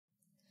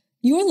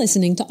You're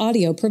listening to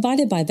audio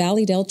provided by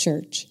Valleydale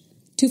Church.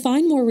 To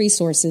find more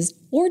resources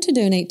or to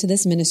donate to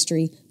this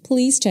ministry,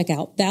 please check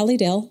out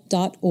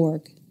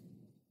valleydale.org.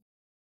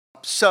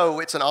 So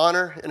it's an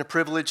honor and a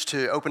privilege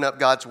to open up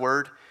God's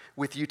Word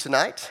with you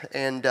tonight.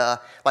 And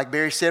like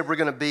Barry said, we're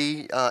going to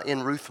be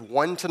in Ruth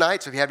 1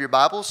 tonight. So if you have your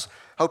Bibles,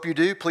 hope you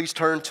do. Please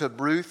turn to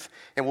Ruth,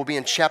 and we'll be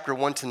in chapter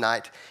 1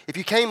 tonight. If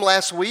you came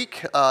last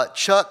week,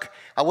 Chuck,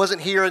 I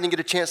wasn't here, I didn't get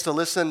a chance to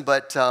listen,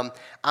 but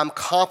I'm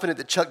confident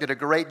that Chuck did a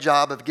great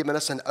job of giving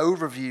us an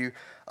overview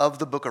of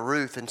the book of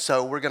Ruth. And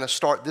so we're going to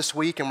start this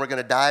week, and we're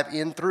going to dive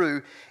in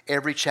through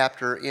every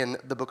chapter in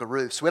the book of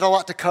Ruth. So we had a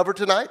lot to cover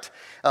tonight.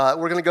 We're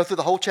going to go through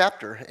the whole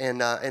chapter,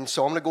 and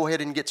so I'm going to go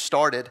ahead and get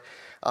started.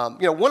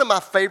 One of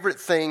my favorite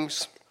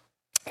things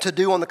to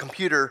do on the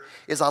computer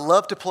is I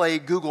love to play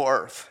Google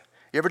Earth.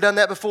 You ever done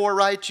that before,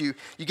 right? You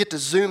get to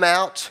zoom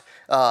out,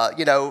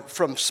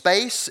 from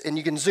space, and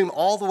you can zoom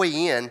all the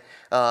way in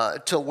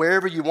to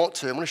wherever you want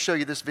to. I'm going to show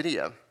you this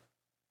video.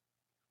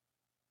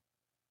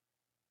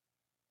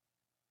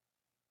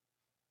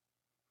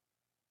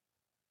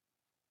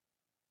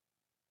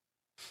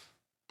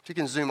 So you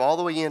can zoom all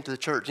the way into the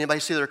church. Anybody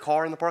see their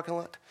car in the parking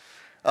lot?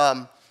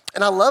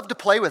 And I love to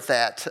play with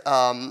that.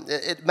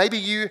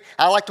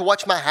 I like to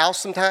watch my house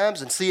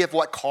sometimes and see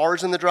what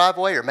car's in the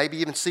driveway, or maybe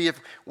even see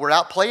if we're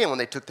out playing when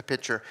they took the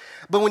picture.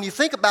 But when you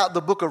think about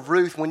the book of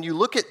Ruth, when you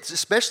look at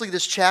especially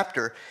this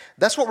chapter,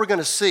 that's what we're going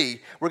to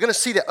see. We're going to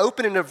see the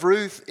opening of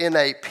Ruth in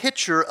a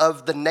picture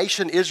of the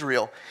nation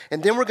Israel.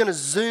 And then we're going to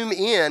zoom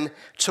in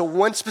to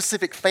one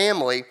specific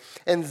family.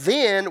 And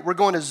then we're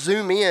going to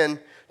zoom in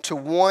to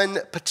one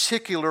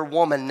particular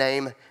woman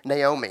named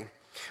Naomi.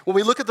 When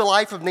we look at the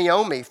life of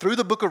Naomi through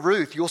the book of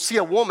Ruth, you'll see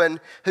a woman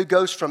who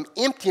goes from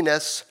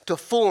emptiness to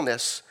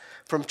fullness,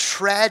 from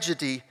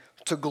tragedy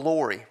to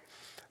glory.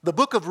 The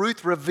book of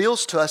Ruth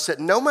reveals to us that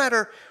no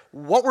matter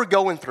what we're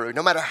going through,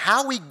 no matter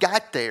how we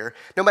got there,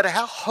 no matter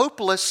how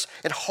hopeless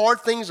and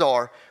hard things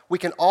are, we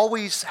can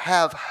always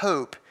have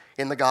hope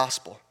in the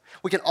gospel.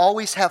 We can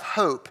always have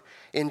hope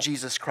in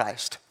Jesus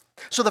Christ.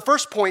 So the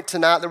first point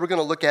tonight that we're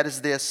going to look at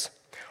is this: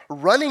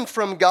 running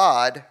from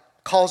God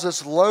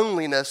causes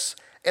loneliness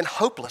and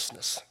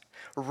hopelessness.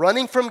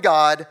 Running from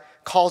God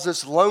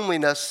causes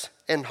loneliness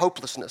and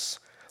hopelessness.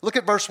 Look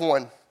at verse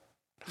 1.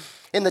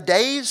 In the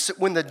days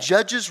when the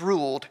judges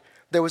ruled,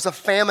 there was a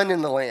famine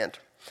in the land.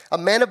 A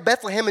man of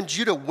Bethlehem in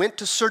Judah went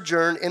to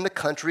sojourn in the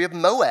country of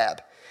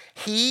Moab,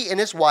 he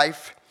and his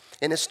wife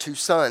and his 2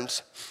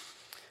 sons.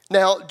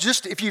 Now,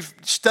 just if you've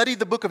studied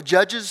the book of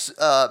Judges,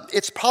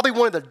 it's probably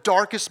one of the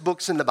darkest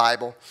books in the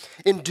Bible.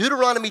 In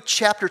Deuteronomy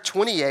chapter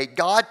 28,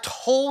 God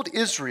told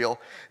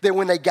Israel that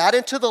when they got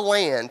into the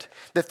land,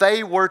 that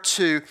they were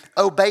to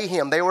obey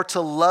him, they were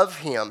to love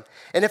him.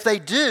 And if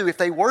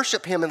they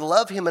worship him and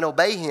love him and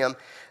obey him,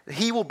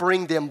 he will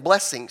bring them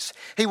blessings.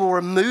 He will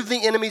remove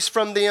the enemies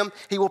from them,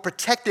 he will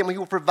protect them, he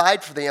will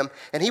provide for them,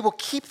 and he will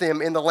keep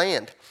them in the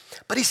land.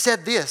 But he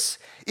said this: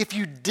 if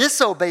you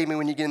disobey me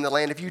when you get in the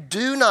land, if you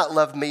do not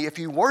love me, if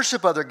you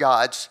worship other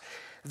gods,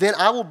 then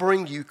I will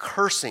bring you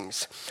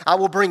cursings. I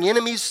will bring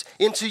enemies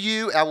into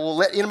you, I will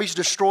let enemies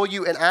destroy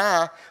you, and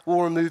I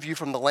will remove you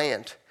from the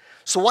land.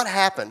 So what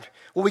happened?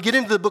 Well, we get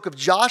into the book of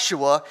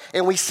Joshua,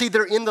 and we see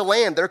they're in the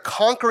land. They're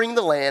conquering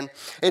the land.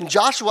 And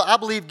Joshua, I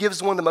believe,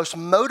 gives one of the most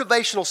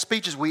motivational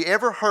speeches we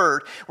ever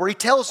heard, where he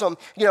tells them,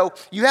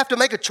 you have to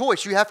make a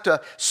choice. You have to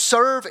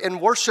serve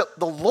and worship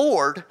the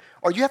Lord,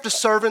 or you have to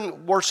serve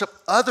and worship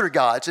other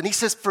gods. And he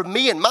says, for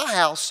me and my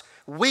house,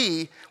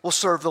 we will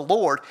serve the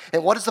Lord.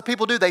 And what does the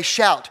people do? They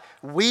shout,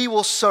 we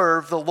will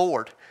serve the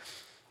Lord.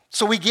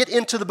 So we get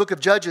into the book of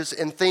Judges,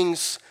 and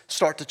things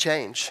start to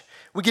change.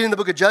 We get in the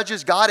book of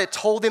Judges. God had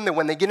told them that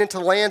when they get into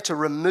the land to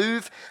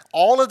remove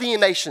all of the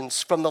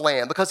nations from the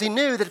land, because he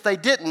knew that if they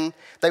didn't,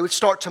 they would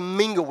start to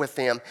mingle with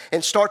them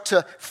and start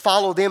to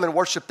follow them and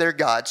worship their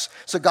gods.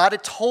 So God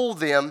had told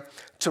them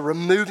to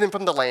remove them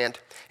from the land.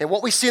 And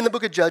what we see in the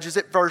book of Judges,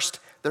 at first,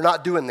 they're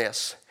not doing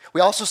this.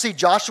 We also see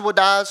Joshua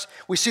dies.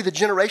 We see the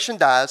generation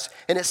dies.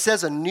 And it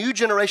says a new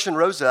generation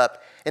rose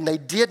up, and they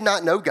did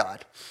not know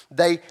God.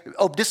 They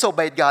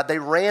disobeyed God. They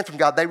ran from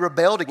God. They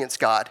rebelled against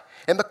God.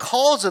 And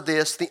because of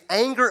this, the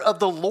anger of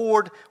the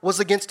Lord was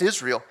against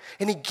Israel,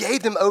 and he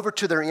gave them over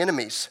to their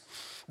enemies.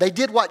 They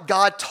did what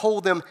God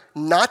told them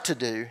not to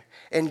do,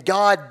 and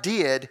God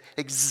did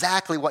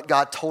exactly what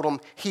God told them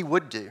he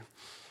would do.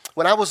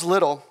 When I was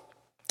little,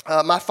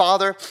 my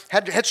father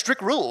had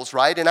strict rules,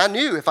 right? And I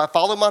knew if I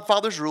followed my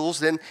father's rules,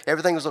 then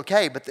everything was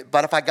okay.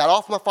 But if I got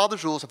off my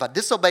father's rules, if I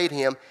disobeyed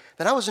him,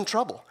 then I was in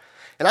trouble.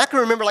 And I can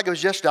remember like it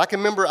was yesterday. I can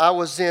remember I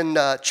was in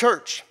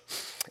church.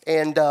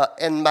 And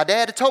my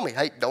dad had told me,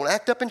 hey, don't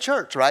act up in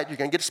church, right? You're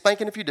going to get a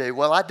spanking if you do.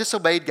 Well, I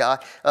disobeyed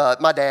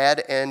my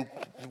dad, and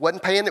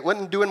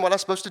wasn't doing what I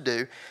was supposed to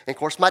do. And, of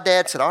course, my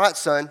dad said, all right,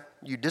 son,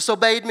 you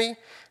disobeyed me.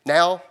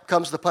 Now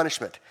comes the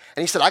punishment.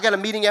 And he said, I got a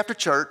meeting after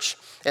church.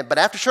 But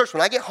after church,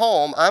 when I get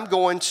home, I'm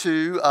going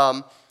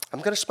to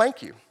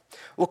spank you.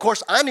 Well, of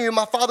course, I knew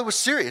my father was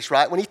serious,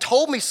 right? When he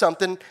told me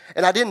something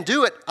and I didn't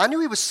do it, I knew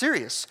he was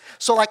serious.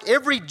 So like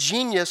every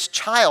genius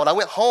child, I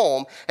went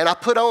home and I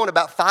put on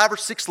about 5 or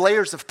 6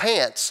 layers of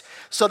pants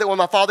so that when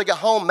my father got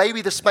home,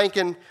 maybe the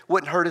spanking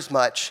wouldn't hurt as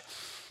much.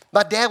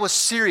 My dad was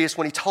serious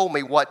when he told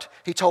me what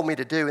he told me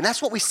to do. And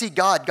that's what we see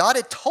God. God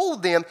had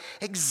told them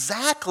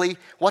exactly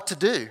what to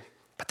do.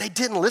 But they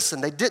didn't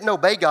listen. They didn't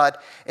obey God.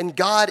 And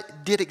God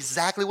did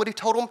exactly what he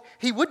told them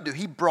he would do.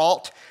 He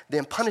brought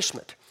them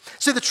punishment.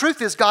 See, the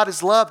truth is God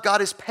is love,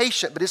 God is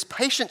patient, but his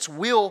patience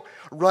will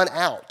run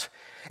out.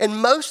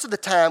 And most of the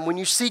time when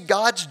you see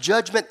God's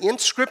judgment in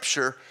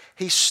Scripture,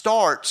 he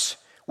starts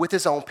with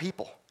his own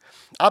people.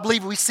 I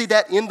believe we see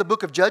that in the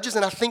book of Judges,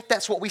 and I think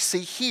that's what we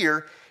see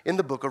here in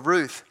the book of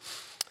Ruth.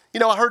 You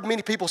know, I heard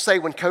many people say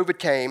when COVID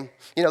came,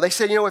 they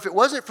said, if it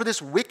wasn't for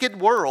this wicked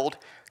world,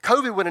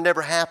 COVID would have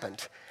never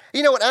happened.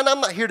 You know what, and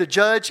I'm not here to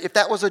judge if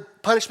that was a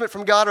punishment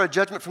from God or a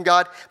judgment from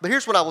God, but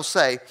here's what I will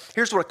say.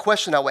 Here's what a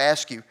question I will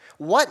ask you.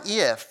 What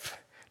if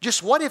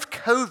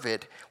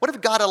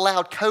God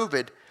allowed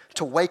COVID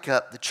to wake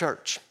up the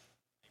church?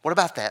 What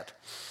about that?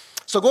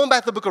 So going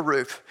back to the book of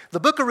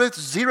Ruth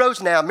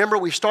zeroes now. Remember,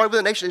 we started with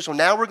the nation of Israel.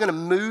 Now we're going to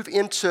move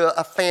into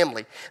a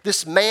family.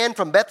 This man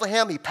from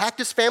Bethlehem, he packed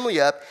his family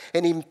up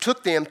and he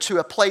took them to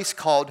a place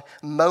called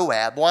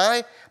Moab.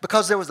 Why?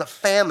 Because there was a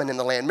famine in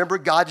the land. Remember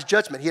God's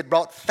judgment. He had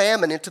brought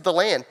famine into the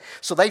land.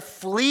 So they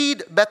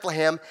fled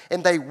Bethlehem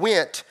and they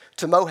went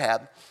to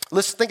Moab.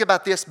 Let's think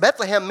about this.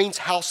 Bethlehem means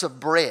house of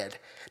bread.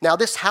 Now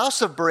this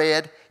house of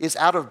bread is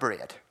out of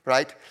bread,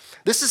 right?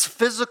 This is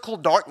physical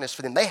darkness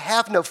for them. They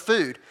have no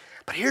food.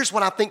 But here's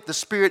what I think the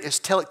Spirit is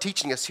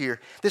teaching us here.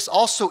 This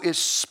also is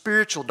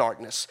spiritual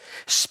darkness.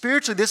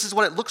 Spiritually, this is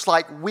what it looks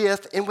like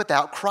with and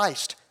without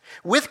Christ.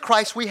 With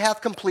Christ, we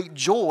have complete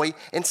joy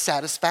and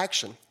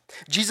satisfaction.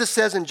 Jesus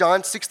says in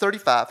John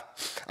 6:35,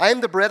 I am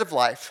the bread of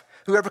life.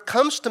 Whoever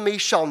comes to me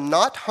shall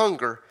not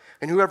hunger,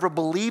 and whoever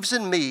believes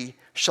in me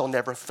shall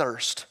never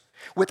thirst.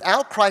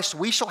 Without Christ,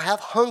 we shall have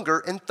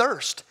hunger and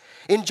thirst.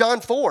 In John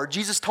 4,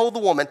 Jesus told the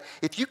woman,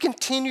 if you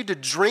continue to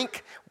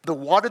drink the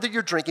water that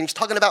you're drinking, he's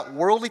talking about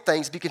worldly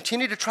things, if you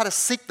continue to try to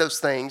seek those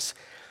things,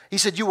 he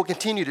said, you will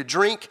continue to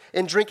drink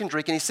and drink and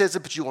drink. And he says,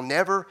 but you will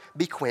never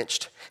be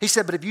quenched. He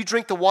said, but if you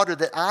drink the water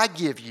that I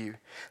give you,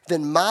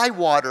 then my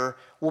water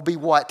will be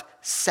what?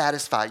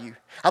 Satisfy you.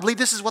 I believe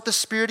this is what the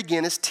Spirit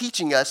again is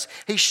teaching us.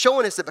 He's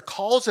showing us that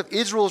because of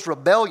Israel's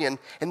rebellion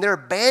and their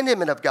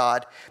abandonment of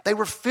God, they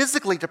were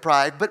physically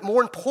deprived. But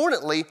more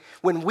importantly,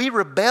 when we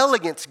rebel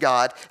against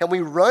God and we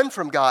run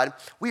from God,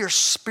 we are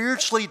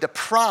spiritually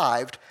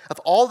deprived of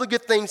all the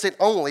good things that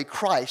only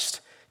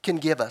Christ can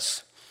give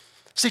us.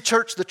 See,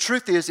 church, the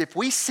truth is if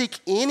we seek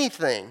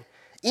anything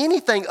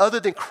other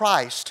than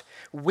Christ,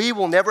 we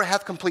will never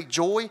have complete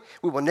joy.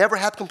 We will never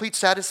have complete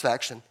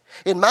satisfaction.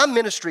 In my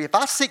ministry, if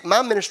I seek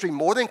my ministry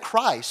more than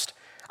Christ,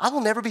 I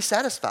will never be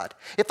satisfied.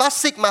 If I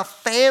seek my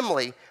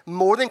family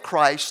more than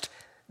Christ,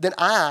 then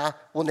I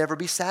will never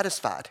be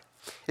satisfied.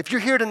 If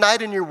you're here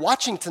tonight and you're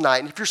watching tonight,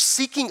 and if you're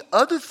seeking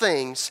other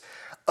things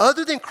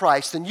other than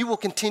Christ, then you will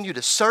continue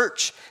to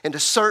search and to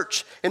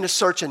search and to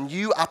search, and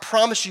I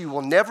promise you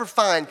will never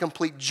find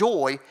complete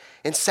joy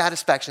and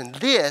satisfaction.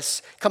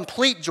 This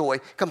complete joy,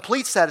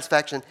 complete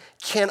satisfaction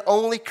can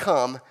only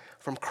come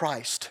from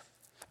Christ.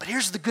 But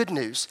here's the good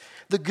news.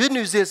 The good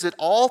news is that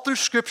all through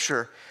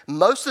Scripture,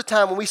 most of the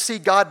time when we see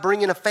God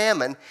bring in a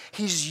famine,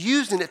 he's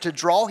using it to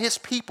draw his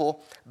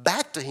people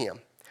back to him.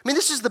 I mean,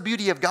 this is the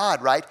beauty of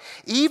God, right?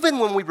 Even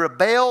when we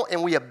rebel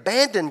and we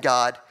abandon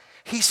God,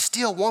 he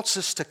still wants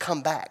us to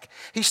come back.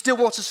 He still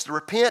wants us to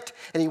repent,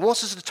 and he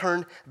wants us to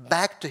turn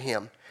back to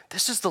him.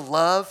 This is the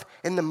love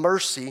and the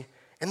mercy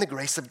and the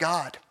grace of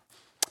God.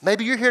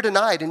 Maybe you're here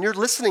tonight and you're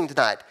listening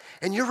tonight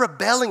and you're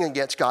rebelling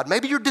against God.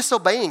 Maybe you're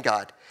disobeying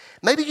God.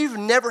 Maybe you've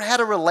never had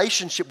a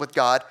relationship with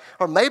God,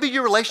 or maybe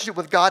your relationship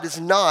with God is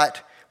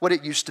not what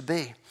it used to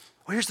be.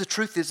 Well, here's the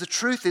truth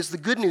is, the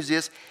good news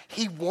is,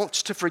 he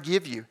wants to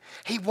forgive you.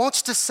 He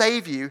wants to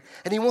save you,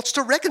 and he wants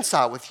to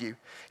reconcile with you.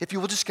 If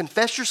you will just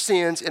confess your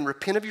sins and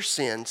repent of your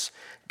sins,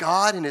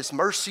 God in his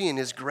mercy and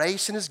his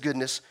grace and his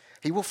goodness,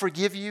 he will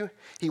forgive you,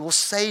 he will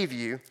save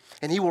you,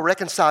 and he will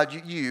reconcile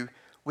you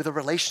with a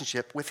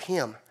relationship with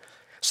him.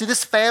 See,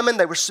 this famine,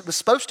 was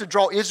supposed to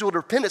draw Israel to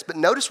repentance, but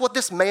notice what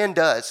this man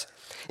does.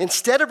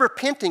 Instead of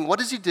repenting, what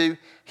does he do?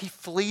 He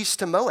flees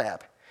to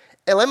Moab.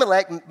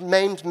 Elimelech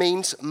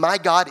means my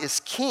God is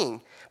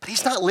king, but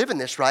he's not living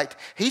this, right?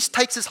 He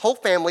takes his whole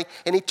family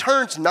and he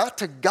turns not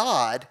to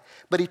God,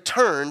 but he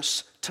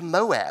turns to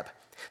Moab.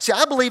 See,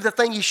 I believe the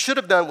thing he should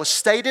have done was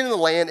stayed in the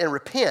land and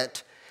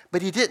repent,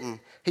 but he didn't.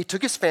 He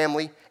took his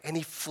family and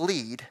he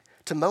fled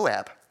to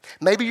Moab.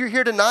 Maybe you're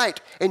here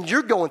tonight and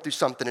you're going through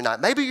something tonight.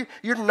 Maybe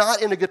you're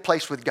not in a good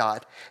place with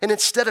God. And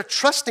instead of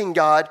trusting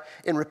God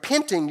and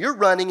repenting, you're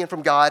running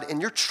from God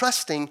and you're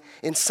trusting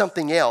in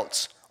something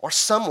else or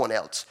someone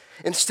else.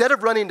 Instead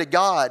of running to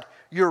God,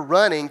 you're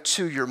running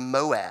to your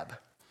Moab.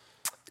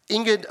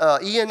 Ian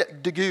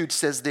DeGood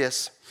says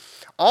this: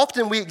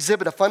 Often we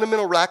exhibit a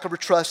fundamental lack of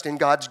trust in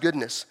God's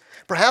goodness.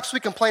 Perhaps we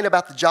complain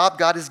about the job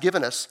God has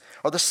given us,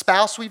 or the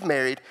spouse we've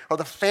married, or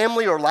the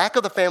family or lack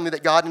of the family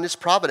that God in His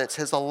providence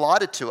has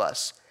allotted to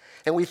us.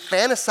 And we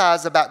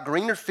fantasize about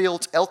greener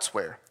fields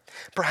elsewhere.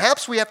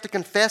 Perhaps we have to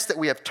confess that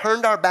we have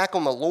turned our back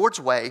on the Lord's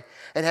way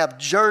and have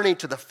journeyed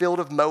to the field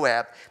of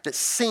Moab that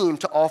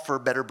seemed to offer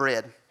better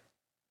bread.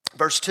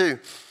 Verse 2,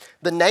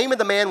 the name of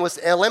the man was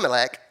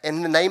Elimelech,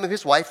 and the name of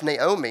his wife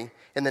Naomi,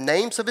 and the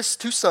names of his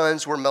 2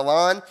 sons were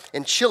Mahlon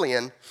and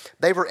Chilion.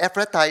 They were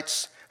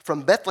Ephrathites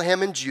from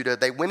Bethlehem in Judah.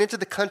 They went into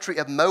the country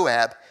of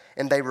Moab,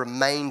 and they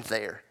remained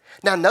there.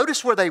 Now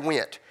notice where they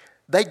went.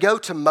 They go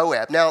to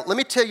Moab. Now let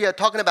me tell you,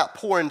 talking about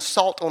pouring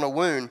salt on a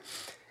wound,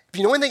 if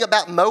you know anything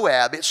about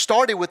Moab, it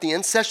started with the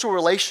incestual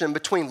relation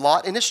between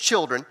Lot and his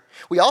children.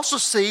 We also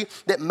see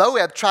that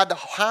Moab tried to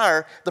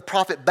hire the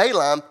prophet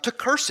Balaam to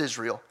curse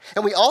Israel.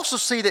 And we also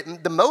see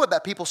that the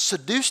Moabite people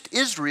seduced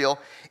Israel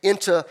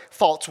into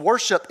false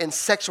worship and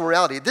sexual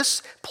morality.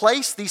 This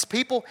place, these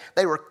people,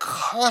 they were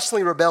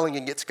constantly rebelling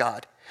against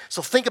God.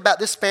 So think about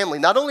this family.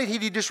 Not only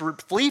did he just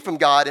flee from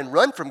God and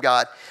run from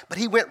God, but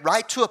he went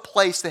right to a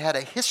place that had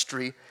a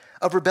history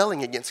of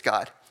rebelling against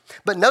God.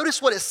 But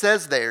notice what it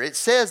says there. It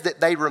says that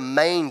they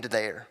remained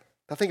there.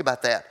 Now think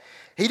about that.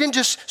 He didn't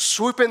just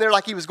swoop in there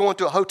like he was going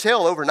to a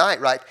hotel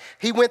overnight, right?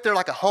 He went there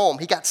like a home.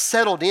 He got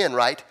settled in,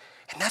 right?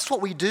 And that's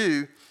what we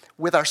do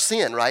with our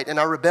sin, right? And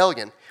our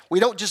rebellion. We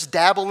don't just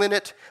dabble in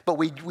it, but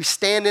we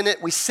stand in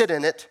it, we sit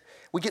in it,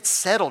 we get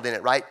settled in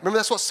it, right? Remember,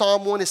 that's what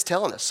Psalm 1 is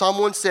telling us. Psalm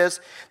 1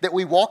 says that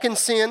we walk in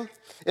sin,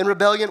 in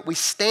rebellion, we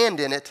stand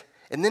in it,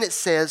 and then it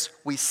says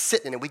we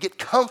sit in it. We get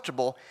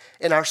comfortable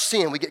in our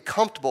sin. We get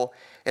comfortable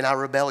in our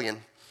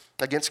rebellion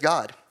against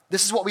God.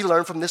 This is what we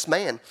learn from this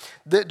man.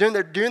 During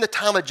the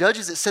time of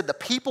Judges, it said the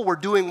people were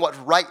doing what's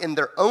right in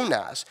their own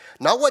eyes.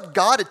 Not what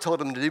God had told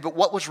them to do, but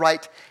what was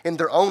right in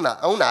their own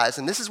eyes.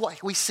 And this is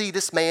what we see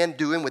this man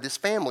doing with his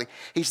family.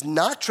 He's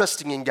not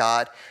trusting in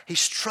God.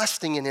 He's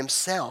trusting in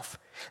himself.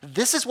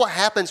 This is what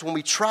happens when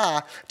we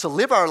try to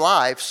live our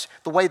lives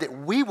the way that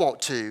we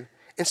want to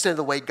instead of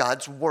the way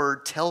God's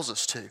word tells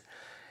us to.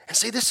 And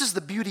see, this is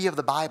the beauty of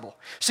the Bible.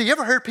 So you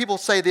ever heard people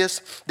say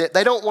this, that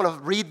they don't want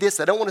to read this,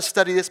 they don't want to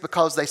study this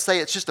because they say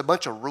it's just a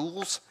bunch of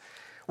rules?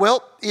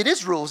 Well, it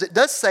is rules. It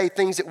does say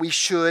things that we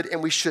should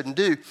and we shouldn't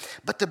do.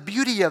 But the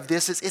beauty of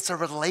this is it's a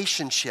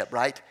relationship,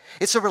 right?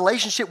 It's a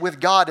relationship with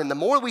God. And the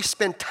more we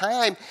spend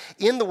time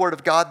in the Word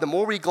of God, the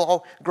more we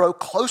grow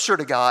closer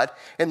to God,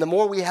 and the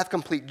more we have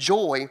complete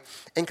joy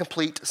and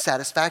complete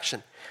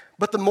satisfaction.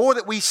 But the more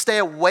that we stay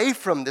away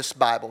from this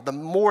Bible, the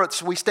more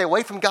we stay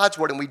away from God's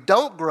word and we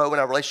don't grow in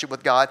our relationship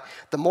with God,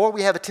 the more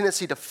we have a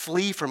tendency to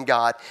flee from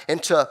God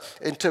and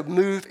to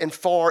move and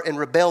far and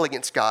rebel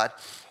against God.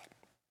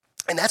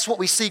 And that's what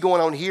we see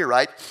going on here,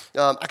 right?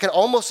 I can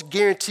almost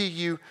guarantee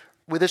you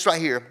with this right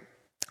here,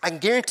 I can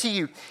guarantee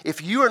you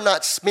if you are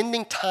not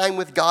spending time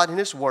with God in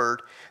His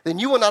word, then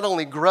you will not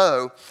only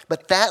grow,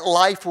 but that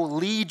life will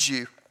lead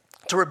you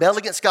to rebel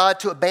against God,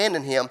 to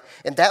abandon Him,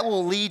 and that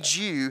will lead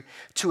you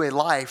to a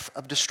life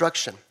of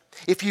destruction.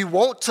 If you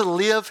want to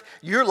live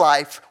your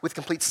life with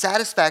complete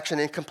satisfaction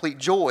and complete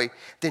joy,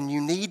 then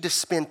you need to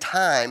spend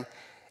time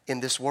in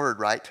this word,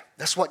 right?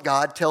 That's what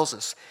God tells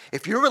us.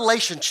 If your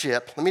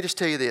relationship, let me just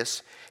tell you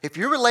this, if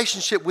your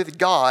relationship with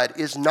God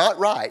is not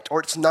right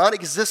or it's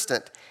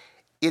non-existent,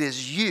 it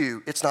is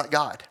you, it's not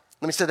God.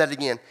 Let me say that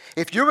again.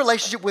 If your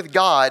relationship with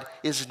God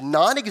is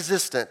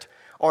non-existent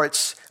or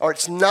it's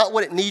not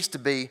what it needs to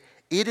be,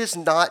 it is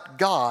not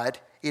God,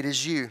 it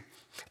is you.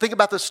 Think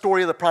about the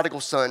story of the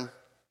prodigal son.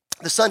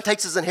 The son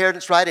takes his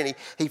inheritance, right, and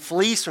he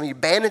flees from, he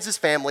abandons his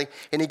family,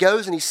 and he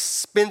goes and he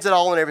spends it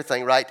all on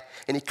everything, right?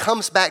 And he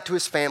comes back to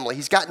his family.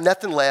 He's got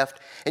nothing left.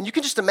 And you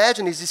can just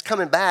imagine as he's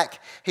coming back,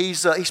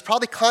 he's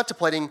probably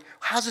contemplating,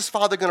 how's his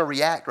father going to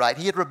react, right?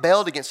 He had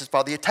rebelled against his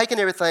father. He had taken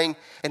everything,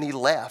 and he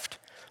left.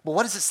 But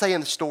what does it say in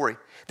the story?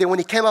 That when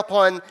he came up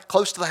on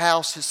close to the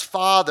house, his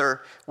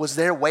father was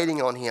there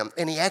waiting on him,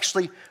 and he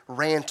actually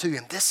ran to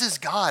him. This is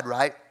God,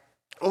 right?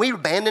 When we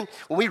abandon,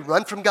 when we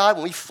run from God,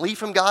 when we flee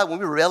from God, when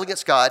we rebel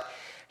against God,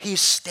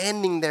 He's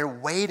standing there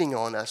waiting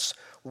on us,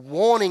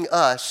 wanting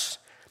us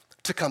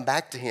to come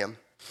back to Him.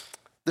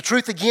 The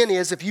truth again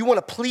is, if you want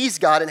to please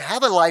God and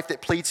have a life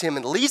that pleases Him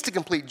and leads to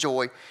complete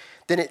joy,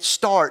 then it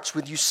starts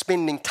with you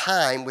spending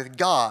time with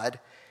God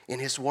in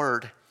His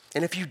Word.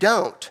 And if you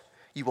don't,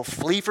 you will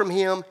flee from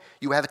Him,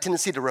 you will have a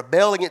tendency to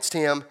rebel against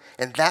Him,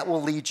 and that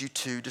will lead you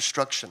to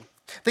destruction.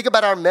 Think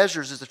about our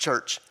measures as a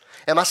church.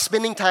 Am I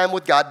spending time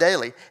with God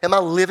daily? Am I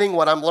living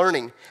what I'm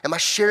learning? Am I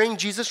sharing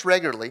Jesus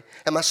regularly?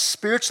 Am I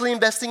spiritually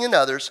investing in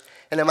others?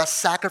 And am I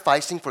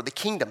sacrificing for the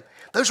kingdom?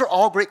 Those are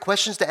all great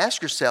questions to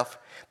ask yourself.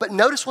 But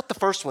notice what the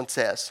first one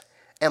says.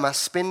 Am I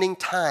spending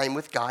time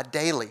with God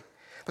daily?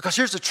 Because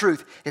here's the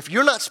truth. If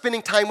you're not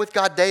spending time with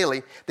God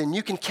daily, then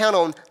you can count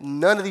on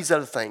none of these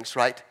other things,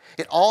 right?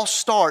 It all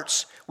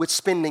starts with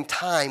spending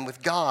time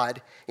with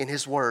God in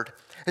His Word.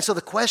 And so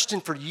the question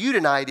for you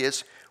tonight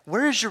is,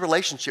 where is your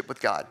relationship with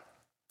God?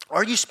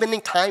 Are you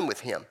spending time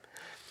with Him?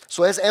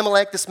 So as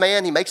Amalek, this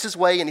man, he makes his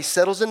way and he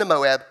settles into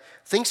Moab.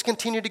 things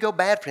continue to go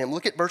bad for him.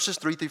 Look at verses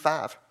 3 through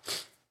 5.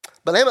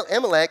 But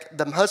Amalek,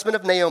 the husband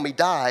of Naomi,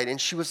 died, and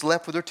she was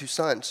left with her 2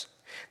 sons.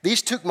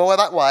 These took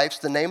Moabite wives.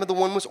 The name of the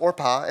one was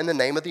Orpah, and the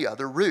name of the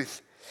other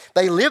Ruth.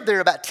 They lived there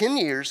about 10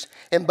 years,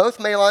 and both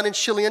Mahlon and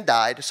Chilion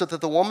died, so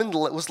that the woman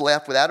was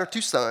left without her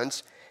 2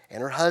 sons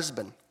and her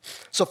husband.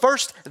 So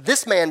first,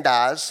 this man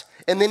dies,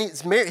 and then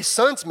his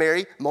sons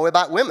marry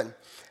Moabite women.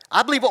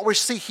 I believe what we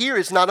see here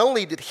is not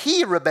only did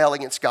he rebel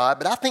against God,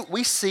 but I think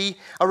we see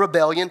a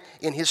rebellion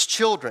in his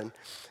children.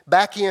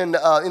 Back in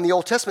the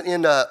Old Testament,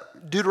 in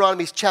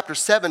Deuteronomy chapter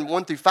 7,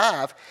 1 through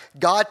 5,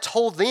 God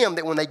told them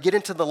that when they get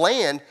into the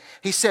land,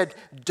 he said,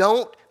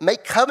 don't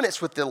make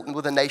covenants with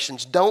the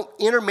nations. Don't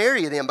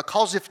intermarry them,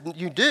 because if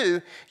you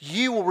do,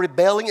 you will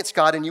rebel against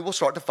God and you will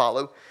start to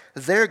follow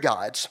their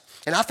gods.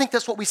 And I think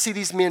that's what we see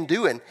these men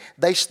doing.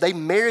 They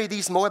marry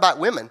these Moabite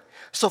women.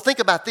 So think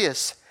about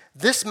this.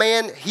 This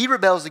man, he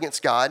rebels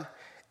against God,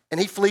 and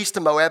he flees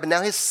to Moab, and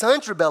now his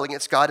sons rebel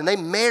against God, and they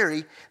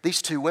marry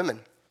these 2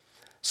 women.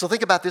 So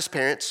think about this,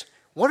 parents.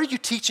 What are you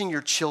teaching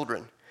your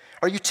children?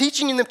 Are you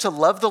teaching them to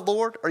love the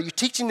Lord? Are you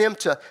teaching them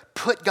to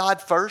put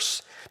God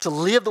first, to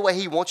live the way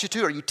he wants you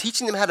to? Are you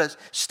teaching them how to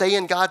stay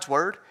in God's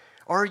word?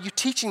 Or are you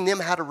teaching them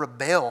how to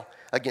rebel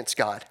against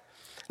God?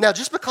 Now,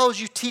 just because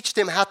you teach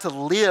them how to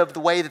live the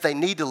way that they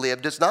need to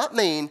live does not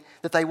mean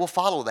that they will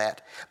follow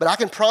that. But I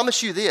can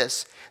promise you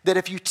this, that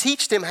if you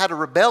teach them how to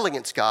rebel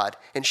against God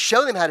and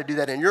show them how to do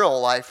that in your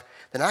own life,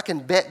 then I can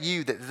bet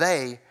you that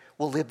they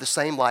will live the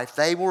same life.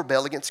 They will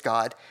rebel against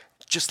God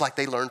just like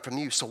they learned from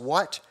you. So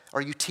what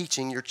are you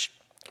teaching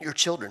your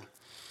children?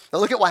 Now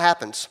look at what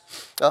happens.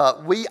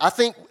 I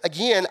think,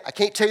 again, I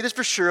can't tell you this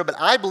for sure, but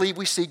I believe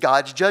we see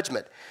God's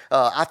judgment.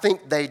 I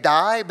think they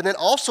die, but then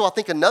also I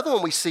think another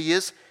one we see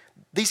is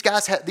these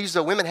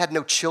women had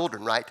no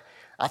children, right?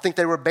 I think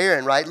they were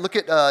barren, right? Look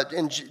at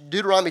in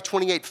Deuteronomy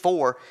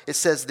 28:4, it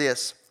says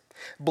this,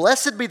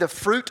 "Blessed be the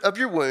fruit of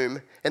your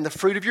womb, and the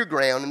fruit of your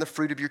ground, and the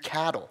fruit of your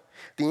cattle,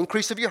 the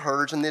increase of your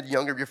herds, and the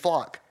young of your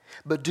flock."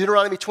 But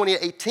Deuteronomy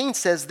 28:18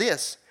 says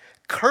this,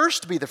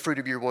 "Cursed be the fruit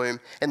of your womb,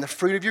 and the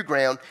fruit of your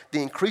ground,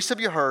 the increase of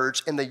your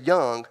herds, and the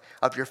young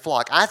of your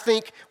flock." I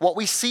think what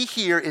we see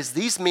here is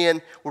these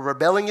men were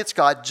rebelling against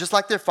God just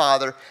like their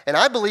father, and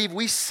I believe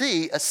we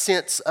see a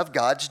sense of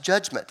God's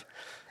judgment.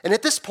 And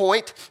at this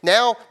point,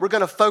 now we're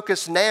going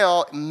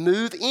to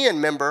move in,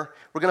 remember,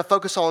 we're going to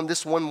focus on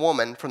this one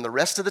woman from the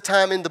rest of the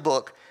time in the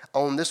book,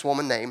 on this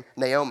woman named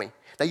Naomi.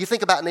 Now you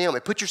think about Naomi,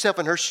 put yourself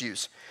in her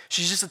shoes.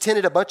 She's just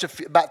attended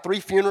about 3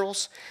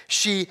 funerals.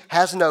 She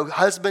has no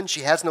husband,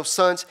 she has no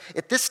sons.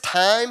 At this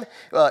time,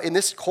 in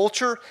this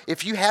culture,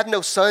 if you had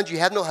no sons, you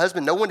had no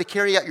husband, no one to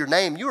carry out your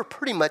name, you were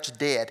pretty much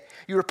dead.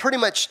 You were pretty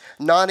much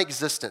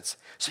non-existent.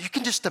 So you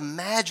can just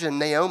imagine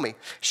Naomi.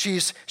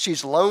 She's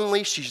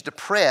lonely, she's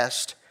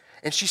depressed,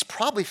 and she's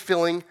probably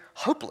feeling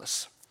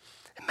hopeless.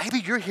 And maybe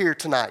you're here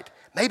tonight.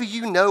 Maybe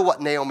you know what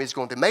Naomi is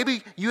going through.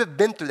 Maybe you have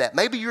been through that.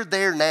 Maybe you're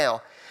there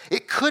now.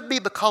 It could be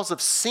because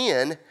of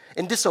sin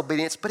and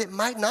disobedience, but it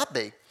might not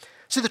be.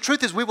 See, the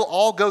truth is we will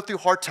all go through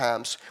hard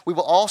times. We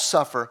will all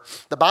suffer.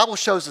 The Bible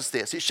shows us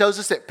this. It shows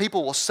us that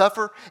people will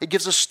suffer. It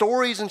gives us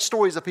stories and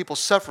stories of people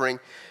suffering,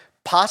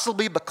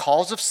 possibly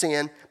because of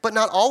sin, but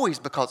not always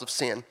because of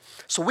sin.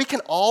 So we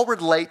can all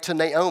relate to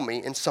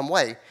Naomi in some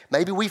way.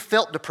 Maybe we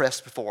felt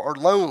depressed before, or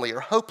lonely, or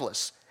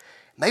hopeless.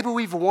 Maybe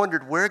we've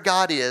wondered where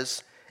God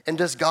is, and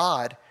does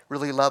God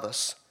really love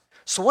us?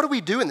 So what do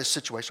we do in this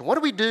situation? What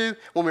do we do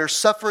when we're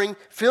suffering,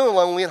 feeling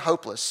lonely and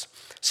hopeless?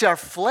 See, our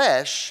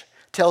flesh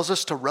tells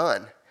us to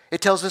run.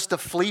 It tells us to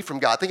flee from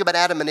God. Think about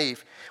Adam and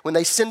Eve. When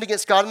they sinned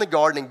against God in the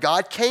garden and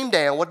God came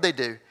down, what did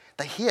they do?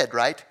 They hid,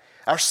 right?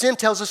 Our sin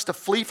tells us to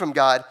flee from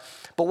God.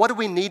 But what do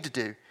we need to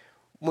do?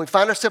 When we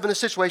find ourselves in this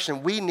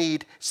situation, we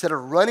need, instead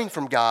of running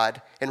from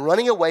God and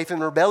running away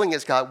from rebelling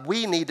against God,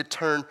 we need to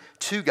turn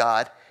to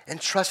God and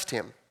trust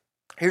Him.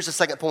 Here's the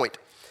second point.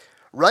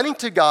 Running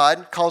to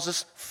God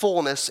causes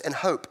fullness and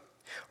hope.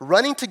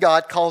 Running to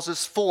God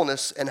causes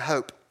fullness and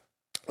hope.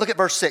 Look at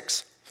verse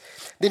 6.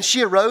 "Then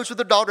she arose with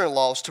her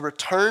daughter-in-laws to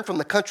return from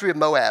the country of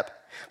Moab,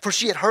 for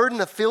she had heard in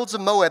the fields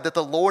of Moab that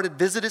the Lord had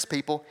visited his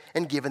people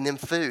and given them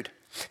food."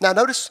 Now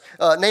notice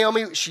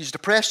Naomi, she's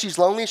depressed, she's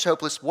lonely, she's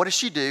hopeless. What does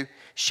she do?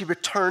 She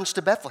returns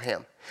to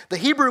Bethlehem. The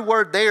Hebrew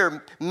word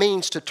there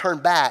means to turn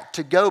back,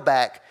 to go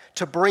back,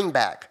 to bring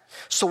back.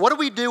 So what do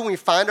we do when we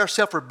find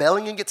ourselves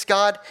rebelling against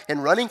God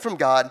and running from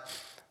God?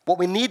 What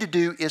we need to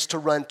do is to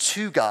run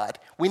to God.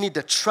 We need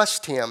to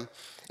trust Him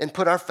and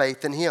put our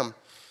faith in Him.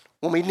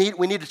 When we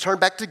need to turn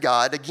back to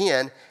God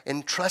again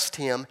and trust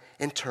Him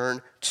and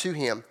turn to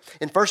Him.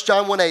 In 1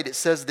 John 1:8 it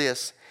says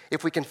this,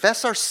 "If we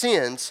confess our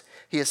sins,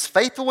 He is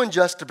faithful and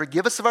just to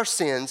forgive us of our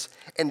sins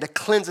and to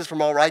cleanse us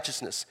from all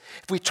righteousness."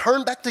 If we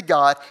turn back to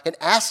God and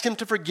ask Him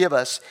to forgive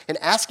us and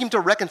ask Him to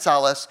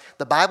reconcile us,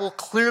 the Bible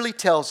clearly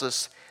tells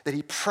us that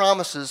He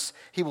promises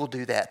He will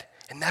do that.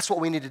 And that's what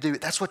we need to do.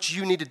 That's what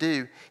you need to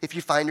do if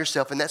you find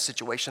yourself in that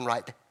situation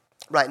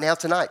right now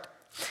tonight.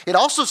 It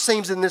also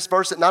seems in this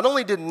verse that not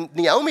only did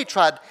Naomi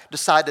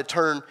decide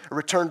to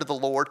return to the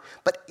Lord,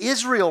 but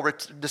Israel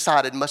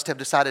must have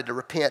decided to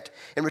repent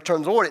and return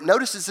to the Lord. It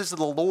notices this: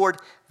 the Lord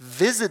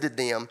visited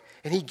them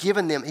and he gave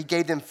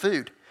them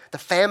food. The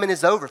famine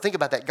is over. Think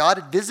about that. God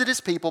had visited his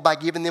people by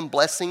giving them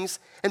blessings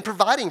and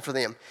providing for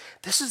them.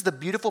 This is the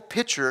beautiful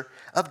picture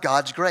of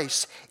God's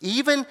grace.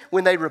 Even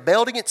when they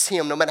rebelled against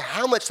him, no matter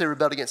how much they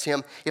rebelled against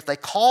him, if they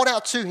called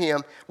out to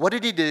him, what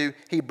did he do?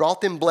 He brought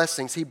them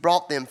blessings. He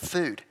brought them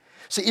food.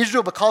 See,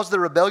 Israel, because of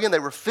their rebellion, they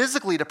were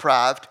physically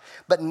deprived,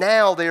 but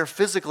now they are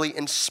physically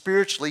and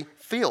spiritually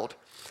filled.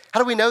 How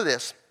do we know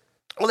this?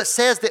 Well, it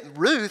says that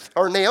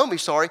Naomi,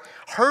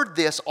 heard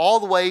this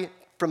all the way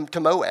from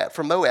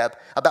Moab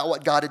about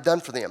what God had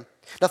done for them.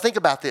 Now think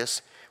about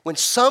this. When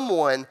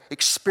someone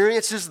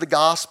experiences the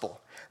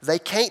gospel, they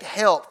can't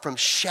help from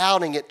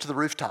shouting it to the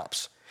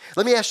rooftops.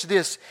 Let me ask you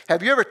this.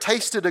 Have you ever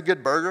tasted a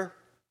good burger?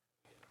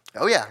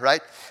 Oh yeah,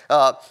 right?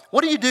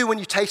 What do you do when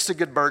you taste a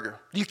good burger?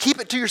 Do you keep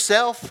it to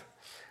yourself?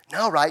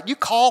 No, right? You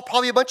call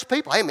probably a bunch of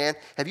people. Hey man,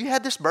 have you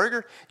had this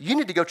burger? You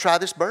need to go try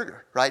this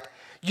burger, right?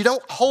 You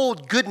don't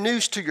hold good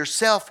news to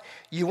yourself.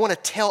 You want to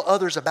tell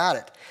others about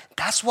it.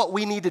 That's what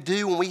we need to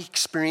do when we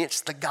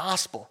experience the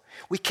gospel.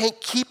 We can't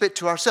keep it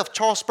to ourselves.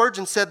 Charles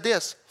Spurgeon said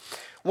this: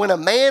 when a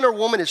man or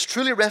woman is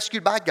truly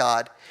rescued by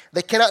God,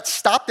 they cannot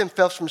stop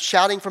themselves from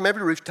shouting from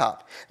every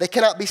rooftop. They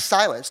cannot be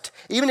silenced.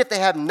 Even if they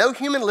have no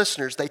human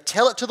listeners, they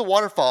tell it to the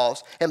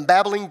waterfalls and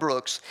babbling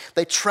brooks.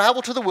 They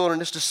travel to the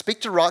wilderness to speak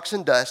to rocks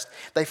and dust.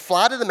 They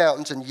fly to the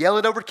mountains and yell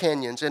it over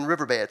canyons and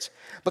riverbeds.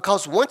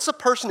 Because once a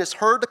person has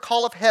heard the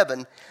call of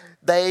heaven,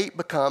 they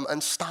become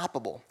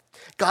unstoppable.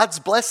 God's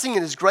blessing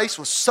and his grace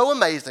was so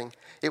amazing,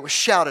 it was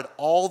shouted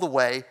all the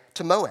way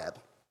to Moab.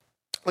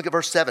 Look at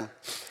verse 7.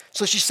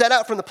 So she set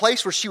out from the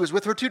place where she was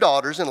with her 2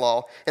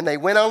 daughters-in-law, and they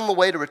went on the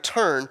way to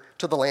return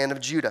to the land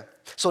of Judah.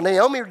 So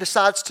Naomi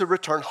decides to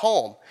return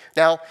home.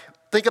 Now,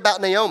 think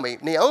about Naomi.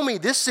 Naomi,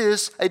 this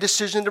is a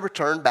decision to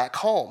return back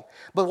home.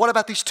 But what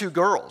about these 2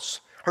 girls,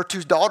 her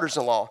 2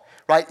 daughters-in-law,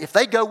 right? If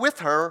they go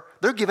with her,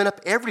 they're giving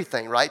up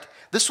everything, right?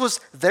 This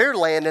was their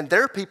land and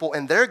their people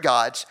and their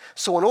gods.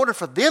 So in order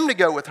for them to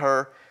go with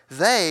her,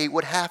 they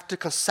would have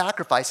to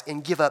sacrifice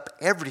and give up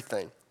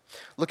everything.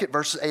 Look at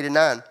verses 8 and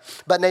 9.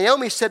 But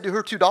Naomi said to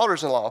her 2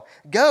 daughters-in-law,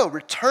 "Go,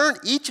 return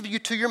each of you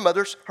to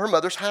her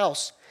mother's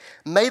house.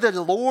 May the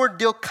Lord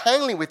deal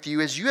kindly with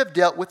you as you have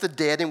dealt with the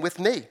dead and with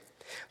me.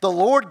 The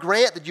Lord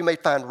grant that you may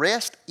find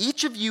rest,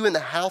 each of you in the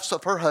house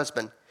of her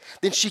husband."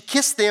 Then she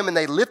kissed them, and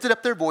they lifted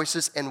up their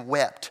voices and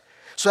wept.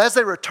 So as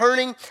they're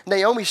returning,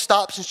 Naomi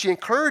stops and she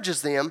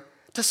encourages them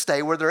to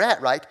stay where they're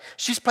at, right?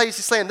 She's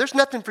basically saying, there's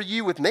nothing for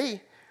you with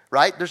me,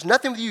 right? There's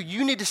nothing with you.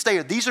 You need to stay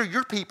here. These are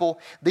your people.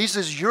 This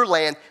is your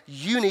land.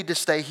 You need to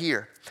stay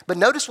here. But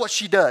notice what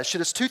she does. She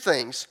does 2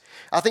 things.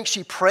 I think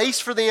she prays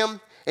for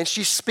them and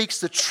she speaks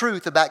the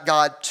truth about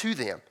God to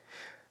them.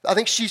 I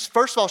think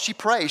first of all, she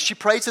prays. She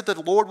prays that the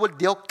Lord would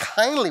deal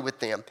kindly with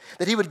them,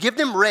 that he would give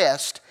them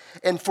rest,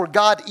 and for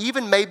God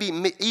even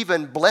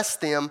bless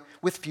them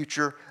with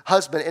future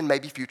husband and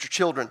maybe future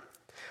children.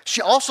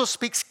 She also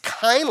speaks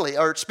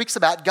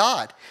about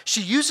God.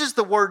 She uses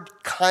the word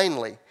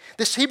kindly.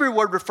 This Hebrew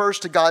word refers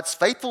to God's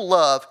faithful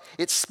love.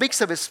 It speaks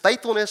of his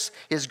faithfulness,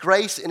 his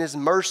grace, and his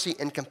mercy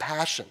and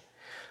compassion.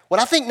 What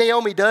I think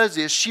Naomi does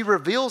is she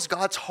reveals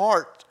God's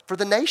heart for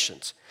the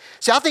nations.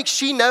 See, I think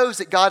she knows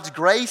that God's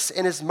grace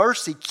and his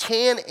mercy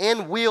can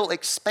and will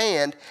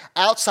expand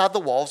outside the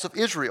walls of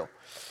Israel.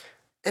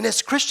 And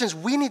as Christians,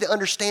 we need to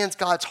understand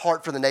God's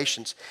heart for the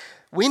nations.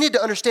 We need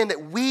to understand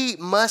that we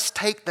must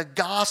take the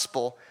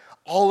gospel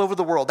all over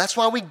the world. That's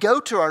why we go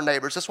to our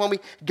neighbors. That's why we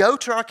go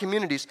to our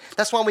communities.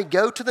 That's why we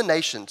go to the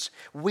nations.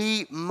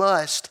 We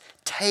must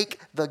take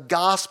the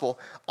gospel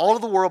all over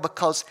the world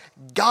because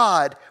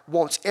God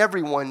wants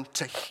everyone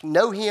to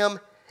know him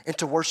and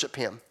to worship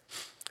him.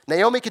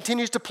 Naomi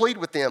continues to plead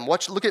with them.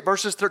 Look at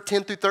verses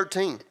 10 through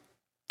 13.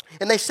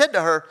 And they said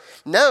to her,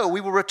 "No,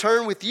 we will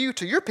return with you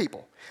to your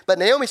people." But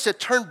Naomi said,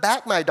 "Turn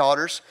back, my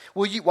daughters.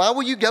 Why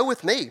will you go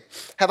with me?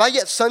 Have I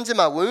yet sons in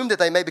my womb that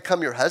they may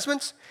become your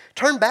husbands?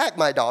 Turn back,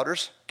 my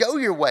daughters. Go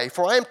your way,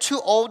 for I am too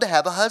old to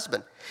have a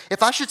husband.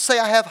 If I should say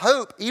I have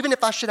hope, even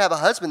if I should have a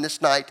husband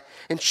this night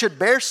and should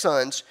bear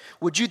sons,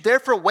 would you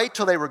therefore wait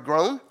till they were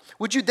grown?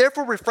 Would you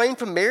therefore refrain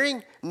from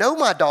marrying? No,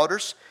 my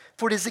daughters,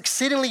 for it is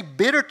exceedingly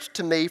bitter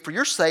to me for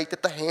your sake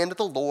that the hand of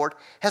the Lord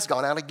has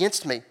gone out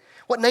against me."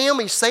 What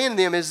Naomi is saying to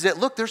them is that,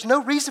 look, there's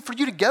no reason for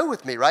you to go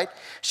with me, right?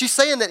 She's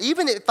saying that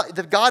even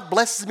if God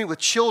blesses me with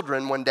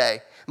children one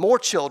day, more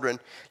children,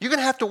 you're going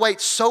to have to wait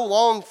so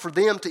long for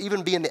them to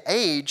even be in the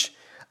age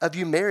of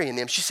you marrying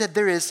them. She said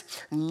there is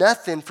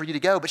nothing for you to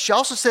go. But she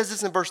also says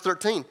this in verse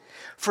 13,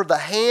 "For the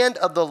hand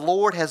of the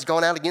Lord has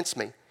gone out against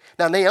me."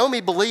 Now,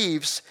 Naomi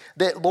believes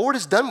that Lord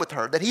is done with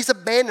her, that he's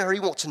abandoned her. He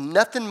wants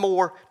nothing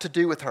more to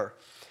do with her.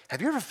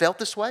 Have you ever felt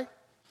this way?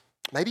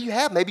 Maybe you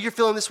have. Maybe you're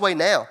feeling this way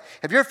now.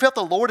 Have you ever felt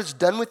the Lord is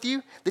done with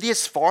you, that he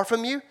is far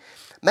from you?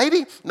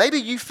 Maybe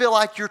you feel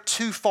like you're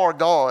too far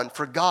gone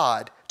for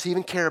God to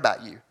even care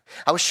about you.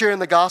 I was sharing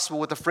the gospel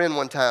with a friend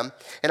one time,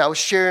 and I was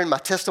sharing my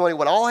testimony,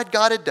 what all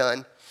God had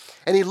done.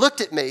 And he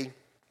looked at me,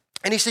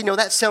 and he said,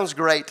 that sounds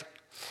great.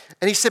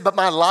 And he said, but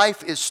my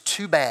life is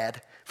too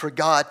bad for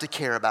God to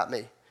care about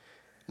me.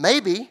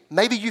 Maybe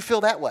you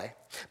feel that way.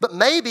 But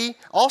maybe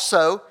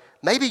also,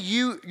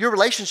 your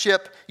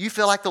relationship, you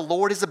feel like the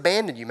Lord has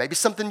abandoned you. Maybe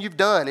something you've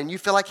done and you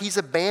feel like he's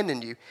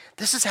abandoned you.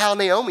 This is how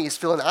Naomi is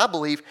feeling, I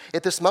believe,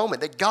 at this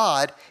moment, that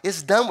God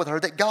is done with her,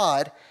 that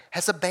God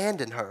has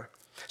abandoned her.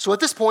 So at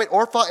this point,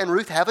 Orpah and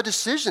Ruth have a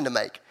decision to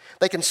make.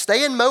 They can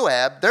stay in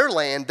Moab, their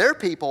land, their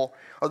people,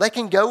 or they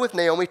can go with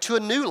Naomi to a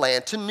new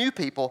land, to new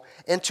people,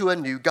 and to a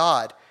new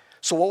God.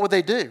 So what would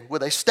they do? Will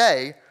they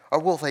stay or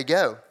will they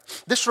go?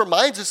 This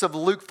reminds us of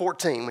Luke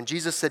 14 when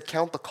Jesus said,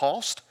 count the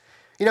cost.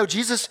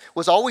 Jesus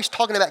was always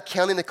talking about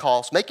counting the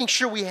cost, making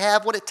sure we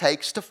have what it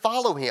takes to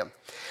follow him.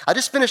 I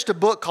just finished a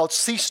book called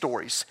Sea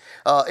Stories,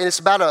 and it's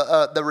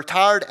about the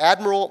retired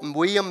Admiral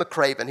William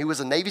McRaven, who was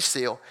a Navy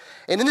SEAL.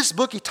 And in this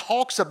book, he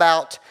talks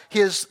about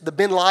the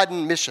bin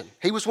Laden mission.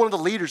 He was one of the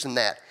leaders in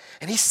that.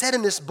 And he said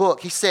in this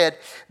book, he said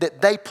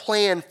that they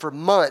planned for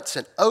months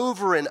and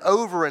over and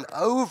over and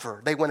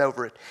over, they went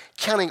over it,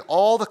 counting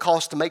all the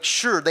costs to make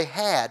sure they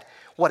had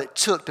what it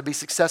took to be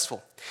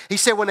successful. He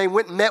said when they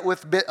went and met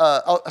with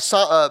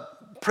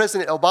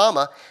President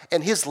Obama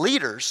and his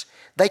leaders,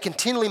 they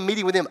continually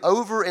meeting with him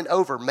over and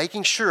over,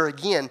 making sure,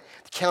 again,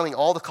 counting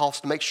all the costs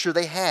to make sure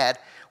they had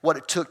what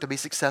it took to be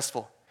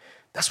successful.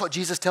 That's what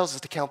Jesus tells us,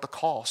 to count the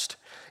cost.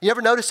 You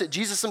ever notice that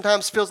Jesus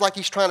sometimes feels like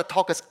he's trying to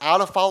talk us out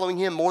of following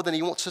him more than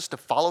he wants us to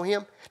follow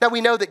him? Now, we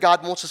know that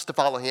God wants us to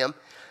follow him,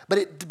 but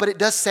it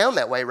does sound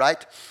that way,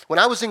 right? When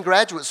I was in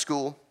graduate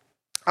school,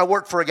 I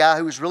worked for a guy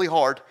who was really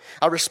hard.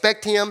 I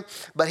respect him,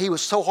 but he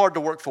was so hard to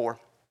work for.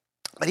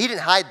 But he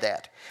didn't hide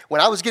that.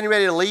 When I was getting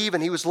ready to leave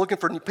and he was looking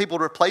for people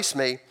to replace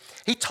me,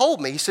 he told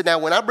me, he said, now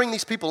when I bring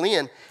these people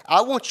in,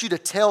 I want you to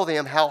tell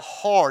them how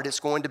hard it's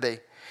going to be.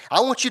 I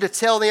want you to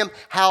tell them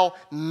how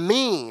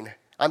mean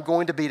I'm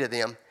going to be to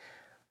them.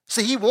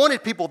 See, he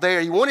wanted people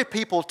there. He wanted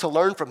people to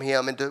learn from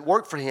him and to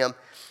work for him,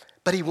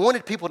 but he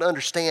wanted people to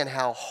understand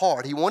how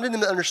hard. He wanted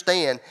them to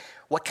understand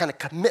what kind of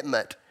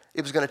commitment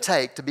it was going to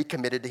take to be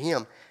committed to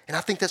him. And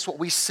I think that's what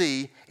we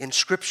see in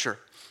Scripture.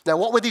 Now,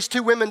 what would these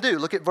two women do?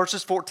 Look at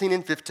verses 14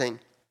 and 15.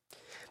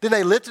 Then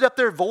they lifted up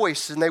their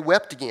voice and they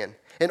wept again.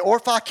 And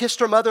Orpah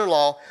kissed her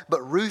mother-in-law,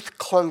 but Ruth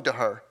clung to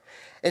her.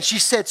 And she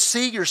said,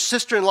 see, your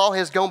sister-in-law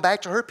has gone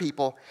back to her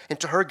people and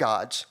to her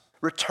gods.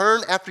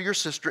 Return after your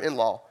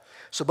sister-in-law.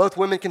 So both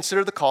women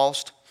consider the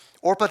cost.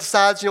 Orpah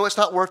decides, it's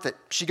not worth it.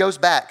 She goes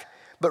back.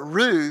 But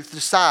Ruth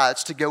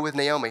decides to go with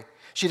Naomi.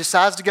 She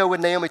decides to go with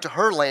Naomi to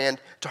her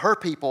land, to her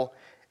people,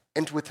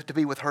 and to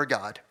be with her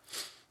God.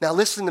 Now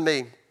listen to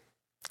me.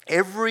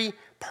 Every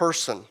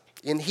person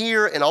in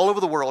here and all over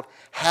the world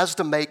has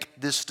to make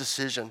this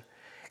decision.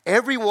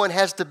 Everyone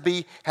has to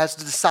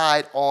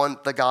decide on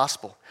the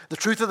gospel. The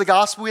truth of the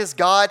gospel is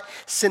God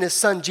sent his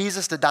son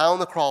Jesus to die on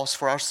the cross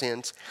for our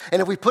sins.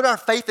 And if we put our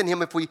faith in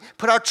him, if we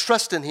put our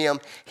trust in him,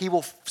 he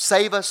will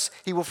save us,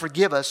 he will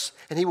forgive us,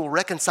 and he will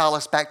reconcile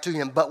us back to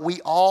him. But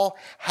we all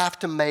have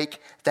to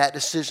make that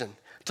decision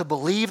to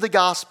believe the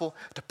gospel,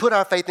 to put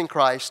our faith in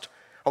Christ,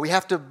 or we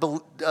have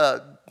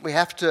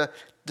to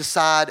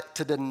decide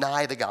to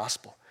deny the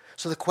gospel.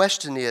 So the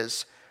question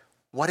is,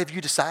 what have you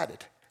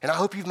decided? And I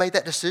hope you've made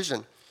that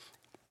decision.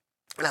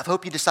 And I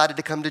hope you decided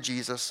to come to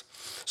Jesus.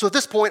 So at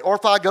this point,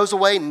 Orpah goes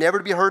away, never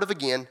to be heard of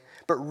again,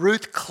 but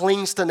Ruth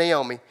clings to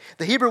Naomi.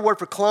 The Hebrew word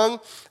for clung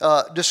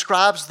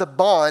describes the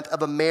bond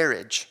of a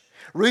marriage.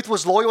 Ruth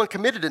was loyal and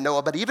committed to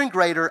Noah, but even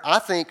greater, I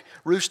think,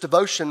 Ruth's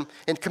devotion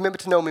and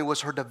commitment to Naomi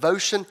was her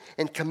devotion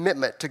and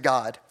commitment to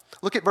God.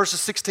 Look at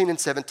verses 16 and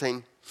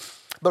 17.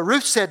 But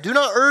Ruth said, do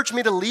not urge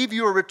me to leave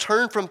you or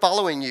return from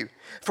following you.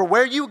 For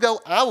where you go,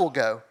 I will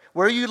go.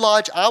 Where you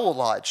lodge, I will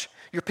lodge.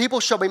 Your people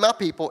shall be my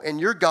people, and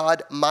your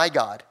God, my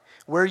God.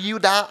 Where you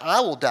die,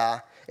 I will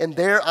die, and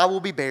there I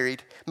will be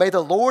buried. May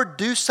the Lord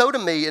do so to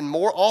me, and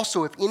more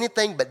also, if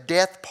anything but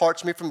death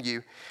parts me from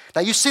you.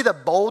 Now you see the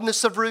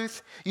boldness of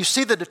Ruth. You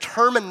see the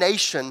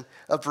determination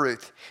of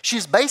Ruth.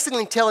 She's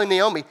basically telling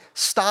Naomi,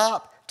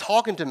 stop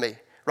talking to me,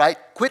 right?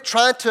 Quit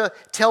trying to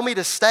tell me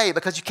to stay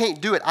because you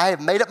can't do it. I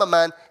have made up my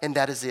mind, and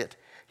that is it.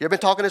 You ever been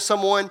talking to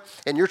someone,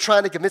 and you're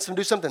trying to convince them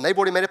to do something, they've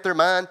already made up their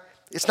mind?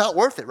 It's not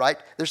worth it, right?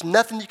 There's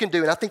nothing you can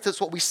do, and I think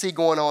that's what we see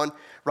going on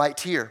right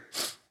here.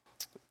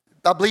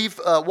 I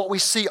believe what we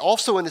see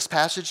also in this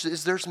passage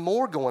is there's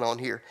more going on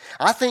here.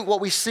 I think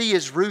what we see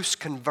is Ruth's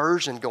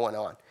conversion going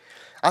on.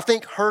 I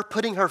think her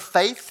putting her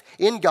faith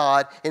in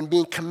God and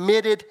being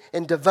committed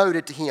and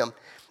devoted to him.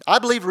 I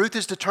believe Ruth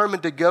is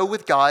determined to go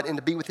with God and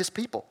to be with his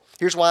people.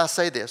 Here's why I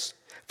say this.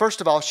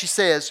 First of all, she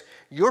says,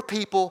 your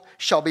people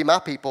shall be my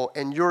people,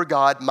 and your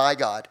God, my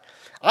God.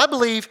 I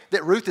believe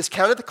that Ruth has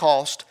counted the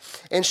cost,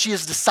 and she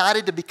has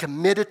decided to be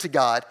committed to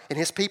God and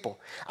his people.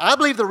 I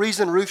believe the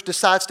reason Ruth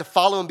decides to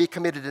follow and be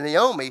committed to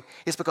Naomi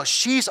is because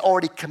she's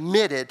already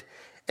committed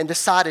and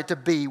decided to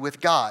be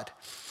with God.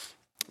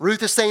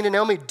 Ruth is saying to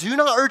Naomi, do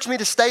not urge me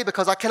to stay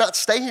because I cannot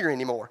stay here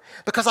anymore,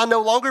 because I no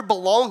longer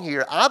belong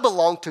here. I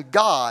belong to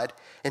God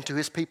and to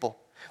his people.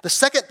 The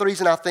second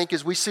reason I think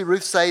is we see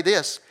Ruth say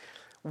this,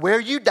 where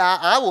you die,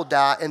 I will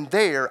die, and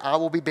there I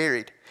will be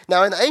buried.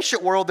 Now, in the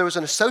ancient world, there was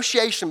an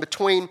association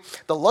between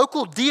the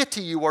local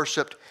deity you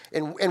worshiped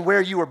and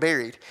where you were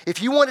buried. If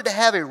you wanted to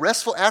have a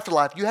restful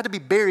afterlife, you had to be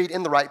buried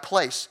in the right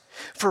place.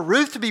 For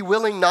Ruth to be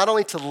willing not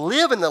only to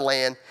live in the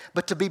land,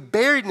 but to be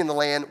buried in the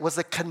land was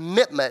a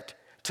commitment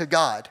to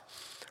God.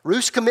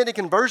 Ruth's committed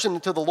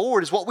conversion to the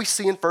Lord is what we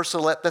see in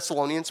 1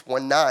 Thessalonians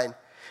 1:9.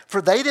 For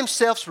they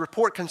themselves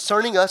report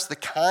concerning us the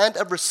kind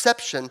of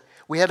reception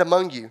we had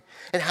among you,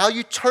 and how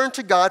you turned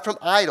to God from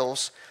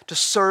idols to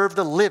serve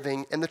the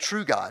living and the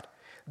true God.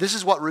 This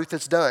is what Ruth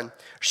has done.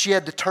 She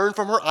had to turn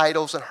from her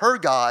idols and her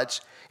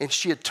gods, and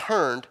she had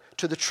turned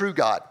to the true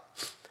God.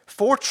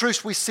 4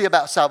 truths we see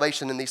about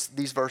salvation in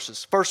these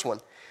verses. First one,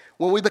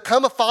 when we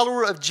become a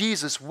follower of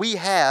Jesus, we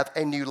have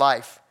a new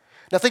life.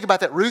 Now think about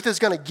that. Ruth is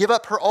going to give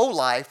up her old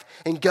life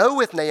and go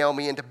with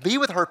Naomi and to be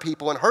with her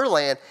people in her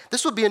land.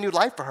 This would be a new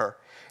life for her.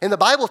 And the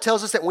Bible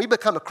tells us that when we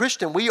become a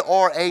Christian, we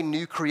are a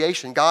new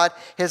creation. God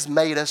has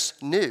made us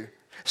new.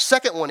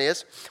 Second one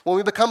is, when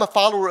we become a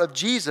follower of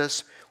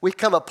Jesus, we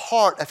become a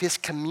part of his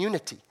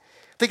community.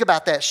 Think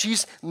about that.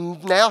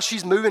 Now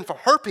she's moving from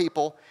her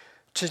people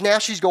to now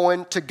she's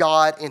going to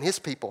God and his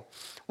people.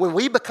 When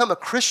we become a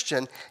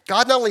Christian,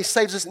 God not only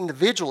saves us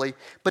individually,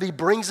 but he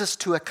brings us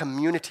to a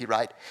community,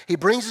 right? He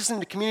brings us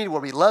into a community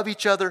where we love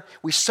each other,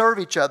 we serve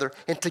each other,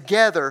 and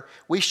together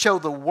we show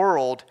the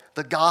world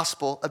the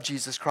gospel of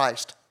Jesus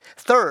Christ.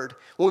 Third,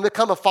 when we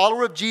become a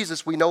follower of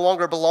Jesus, we no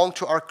longer belong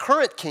to our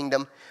current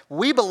kingdom.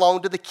 We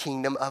belong to the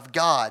kingdom of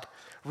God.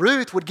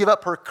 Ruth would give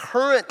up her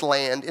current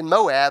land in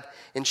Moab,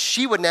 and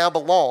she would now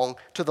belong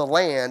to the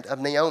land of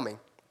Naomi.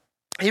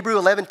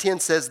 Hebrews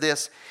 11:10 says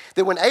this,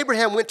 that when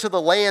Abraham went to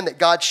the land that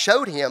God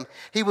showed him,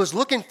 he was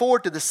looking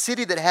forward to the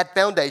city that had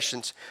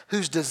foundations,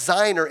 whose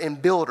designer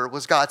and builder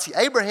was God. See,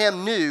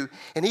 Abraham knew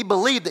and he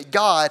believed that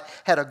God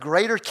had a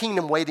greater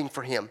kingdom waiting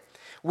for him.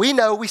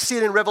 We see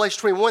it in Revelation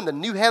 21, the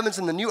new heavens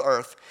and the new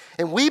earth.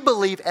 And we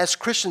believe as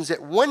Christians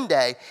that one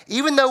day,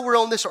 even though we're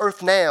on this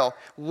earth now,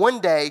 one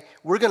day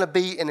we're going to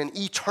be in an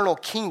eternal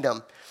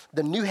kingdom,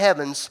 the new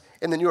heavens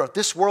and the new earth.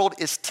 This world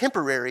is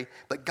temporary,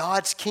 but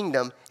God's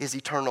kingdom is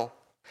eternal.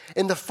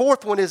 And the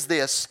fourth one is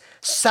this,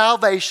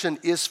 salvation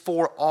is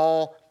for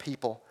all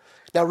people.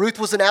 Now, Ruth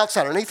was an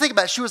outsider. And you think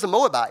about it, she was a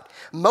Moabite.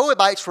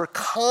 Moabites were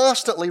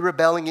constantly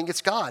rebelling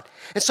against God.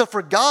 And so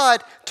for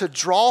God to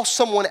draw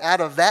someone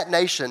out of that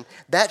nation,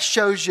 that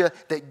shows you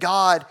that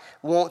God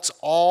wants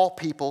all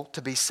people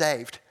to be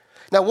saved.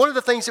 Now, one of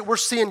the things that we're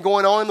seeing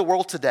going on in the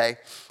world today,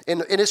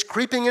 and it's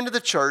creeping into the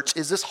church,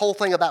 is this whole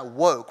thing about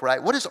woke, right?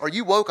 Are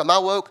you woke? Am I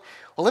woke?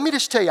 Well, let me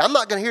just tell you, I'm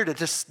not going to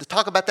to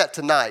talk about that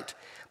tonight.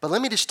 But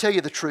let me just tell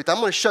you the truth. I'm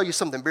going to show you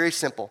something very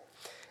simple.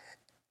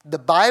 The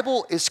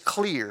Bible is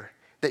clear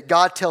that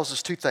God tells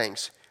us 2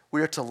 things.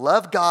 We are to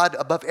love God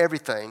above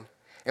everything,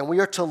 and we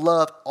are to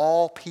love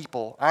all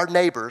people, our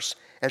neighbors,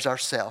 as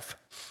ourselves.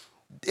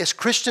 As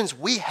Christians,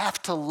 we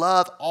have to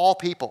love all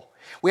people.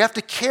 We have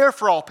to care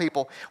for all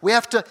people. We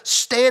have to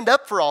stand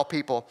up for all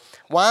people.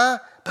 Why?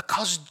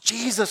 Because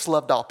Jesus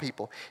loved all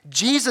people.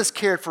 Jesus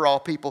cared for all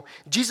people.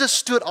 Jesus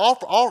stood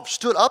up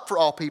for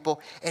all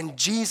people, and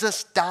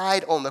Jesus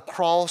died on the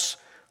cross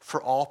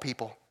for all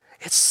people.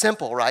 It's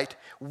simple, right?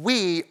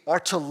 We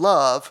are to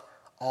love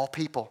all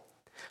people.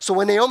 So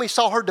when Naomi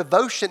saw her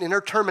devotion and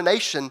her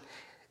termination,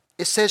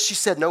 it says she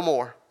said no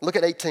more. Look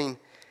at 18.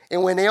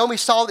 And when Naomi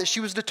saw that she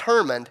was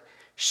determined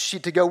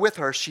to go with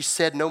her, she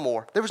said no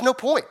more. There was no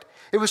point.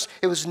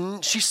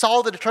 She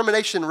saw the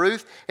determination in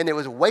Ruth, and it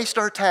was a waste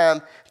of her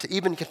time to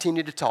even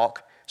continue to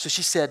talk. So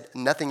she said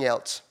nothing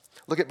else.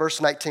 Look at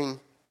verse 19.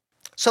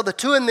 So the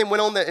 2 of them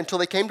went on there until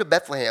they came to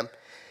Bethlehem.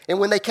 And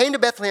when they came to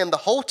Bethlehem, the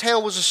whole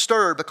town was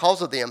astir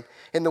because of them.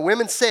 And the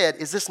women said,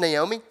 "Is this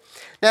Naomi?"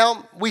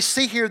 Now, we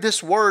see here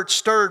this word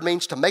stirred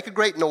means to make a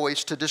great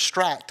noise, to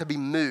distract, to be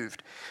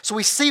moved. So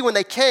we see when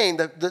they came,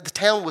 the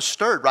town was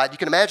stirred, right? You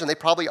can imagine they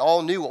probably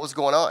all knew what was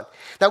going on.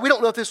 Now, we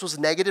don't know if this was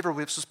negative or if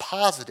this was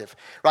positive,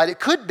 right? It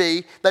could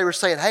be they were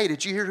saying, "Hey,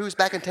 did you hear who was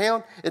back in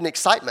town?" In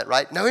excitement,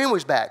 right? Naomi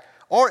was back.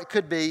 Or it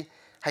could be,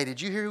 "Hey, did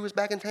you hear who was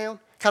back in town?"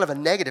 Kind of a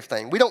negative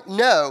thing. We don't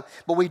know,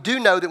 but we do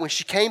know that when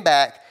she came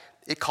back,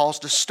 it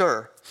caused a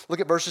stir. Look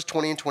at verses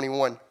 20 and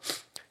 21.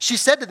 She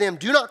said to them,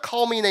 "Do not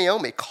call me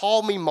Naomi,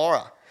 call me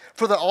Mara,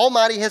 for the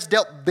Almighty has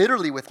dealt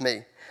bitterly with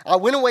me. I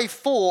went away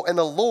full, and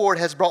the Lord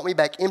has brought me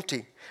back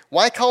empty.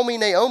 Why call me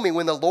Naomi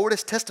when the Lord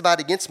has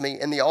testified against me,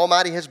 and the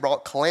Almighty has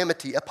brought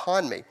calamity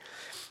upon me?"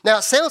 Now,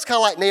 it sounds kind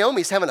of like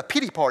Naomi's having a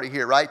pity party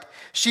here, right?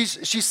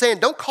 She's saying,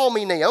 don't call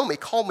me Naomi,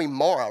 call me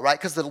Mara, right?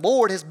 Because the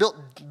Lord has built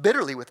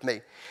bitterly with me.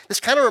 This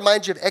kind of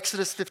reminds you of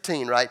Exodus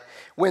 15, right?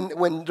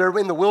 When they're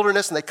in the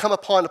wilderness and they come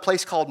upon a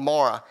place called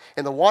Mara.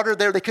 And the water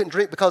there they couldn't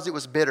drink because it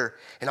was bitter.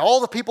 And all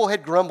the people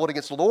had grumbled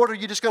against the Lord, are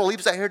you just going to leave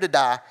us out here to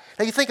die?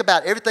 Now you think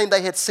about everything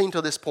they had seen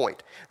to this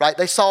point, right?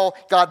 They saw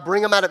God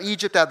bring them out of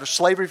Egypt, out of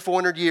slavery for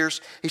 400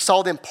 years. He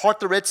saw them part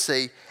the Red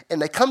Sea.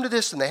 And they come to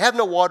this and they have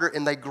no water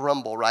and they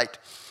grumble, right?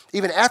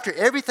 Even after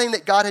everything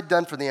that God had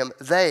done for them,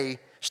 they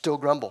still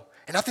grumble.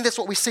 And I think that's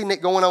what we see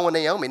going on with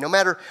Naomi. No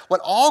matter what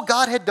all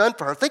God had done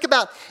for her. Think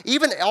about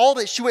even all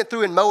that she went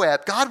through in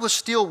Moab. God was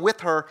still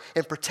with her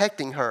and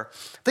protecting her.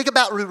 Think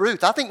about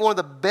Ruth. I think one of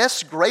the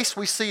best grace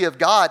we see of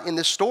God in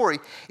this story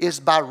is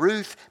by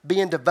Ruth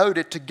being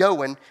devoted to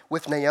going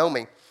with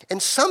Naomi.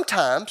 And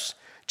sometimes,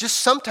 just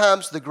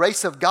sometimes, the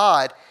grace of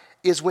God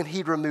is when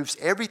he removes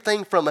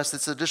everything from us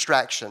that's a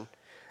distraction.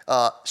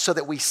 So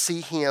that we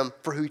see him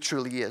for who he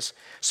truly is.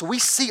 So we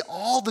see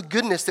all the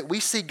goodness that we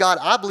see God,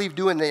 I believe,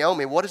 doing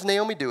Naomi. What is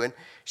Naomi doing?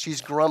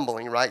 She's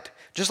grumbling, right?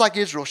 Just like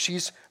Israel,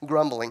 she's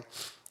grumbling.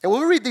 And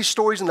when we read these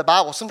stories in the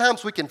Bible,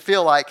 sometimes we can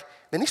feel like,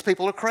 man, these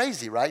people are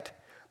crazy, right?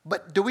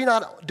 But do we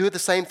not do the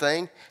same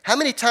thing? How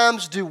many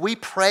times do we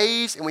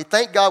praise and we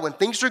thank God when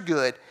things are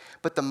good,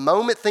 but the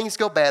moment things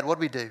go bad, what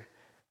do?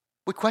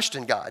 We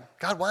question God.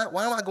 God, why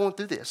am I going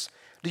through this?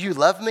 Do you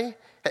love me?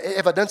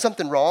 Have I done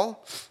something wrong?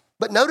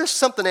 But notice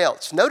something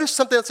else. Notice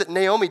something else that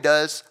Naomi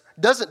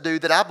doesn't do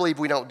that I believe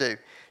we don't do.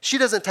 She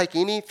doesn't take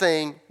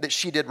anything that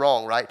she did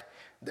wrong, right?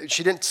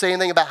 She didn't say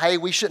anything about, hey,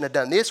 we shouldn't have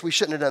done this, we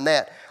shouldn't have done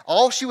that.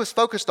 All she was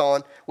focused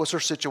on was her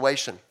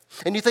situation.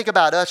 And you think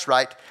about us,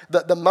 right?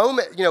 The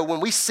moment, when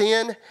we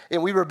sin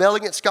and we rebel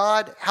against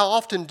God, how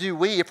often do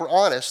we, if we're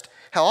honest,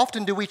 how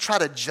often do we try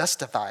to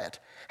justify it?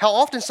 How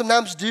often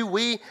sometimes do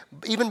we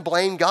even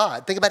blame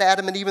God? Think about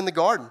Adam and Eve in the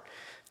garden.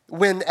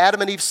 When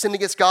Adam and Eve sinned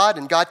against God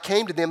and God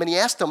came to them and he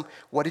asked them,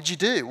 what did you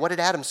do? What did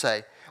Adam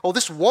say? Oh,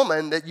 this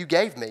woman that you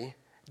gave me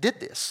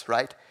did this,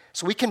 right?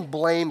 So we can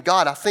blame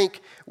God. I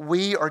think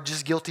we are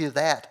just guilty of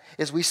that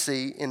as we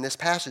see in this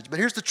passage. But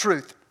here's the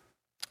truth.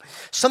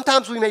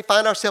 Sometimes we may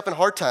find ourselves in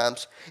hard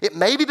times. It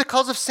may be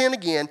because of sin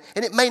again,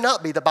 and it may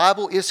not be. The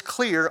Bible is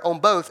clear on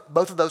both.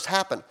 Both of those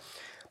happen.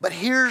 But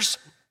here's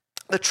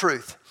the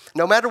truth.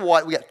 No matter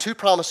what, we got two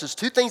promises,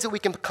 two things that we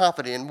can be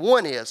confident in.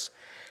 One is,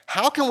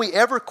 how can we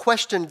ever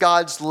question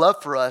God's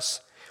love for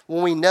us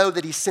when we know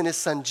that he sent his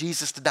son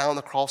Jesus to die on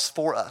the cross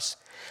for us?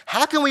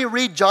 How can we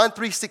read John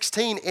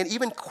 3:16 and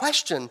even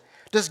question,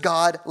 does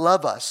God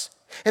love us?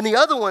 And the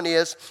other one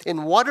is,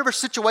 in whatever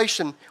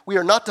situation, we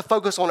are not to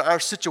focus on our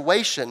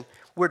situation,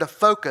 we're to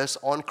focus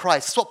on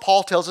Christ. That's what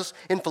Paul tells us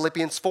in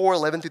Philippians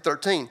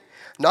 4:11-13.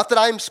 Not that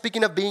I am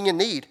speaking of being in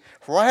need,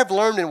 for I have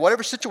learned in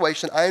whatever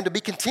situation I am to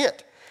be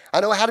content. I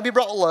know how to be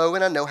brought low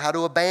and I know how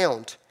to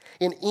abound.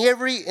 In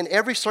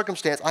every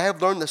circumstance, I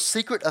have learned the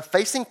secret of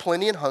facing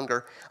plenty and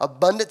hunger,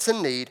 abundance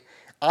and need.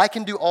 I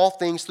can do all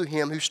things through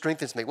him who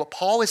strengthens me. What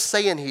Paul is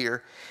saying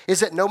here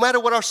is that no matter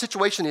what our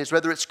situation is,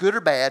 whether it's good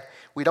or bad,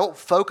 we don't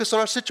focus on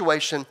our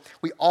situation.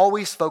 We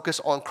always focus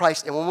on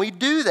Christ. And when we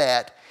do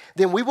that,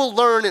 then we will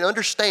learn and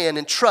understand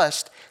and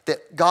trust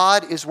that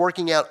God is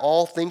working out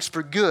all things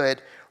for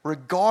good,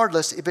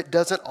 regardless if it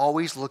doesn't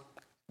always look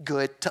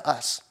good to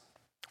us.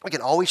 We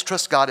can always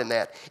trust God in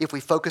that if we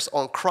focus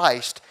on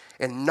Christ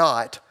and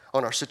not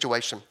on our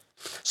situation.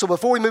 So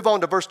before we move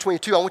on to verse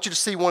 22, I want you to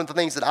see one of the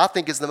things that I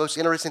think is the most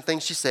interesting thing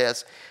she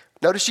says.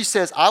 Notice she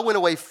says, I went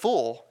away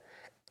full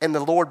and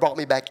the Lord brought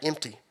me back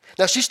empty.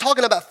 Now she's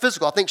talking about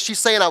physical. I think she's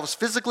saying I was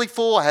physically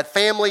full, I had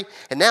family,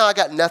 and now I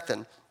got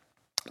nothing.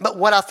 But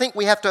what I think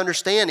we have to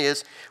understand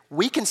is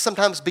we can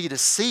sometimes be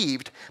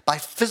deceived by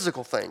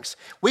physical things.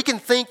 We can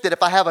think that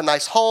if I have a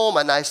nice home,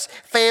 a nice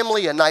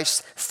family, a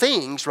nice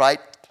things, right?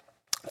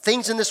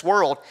 Things in this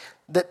world,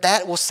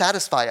 that will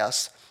satisfy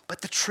us.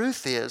 But the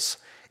truth is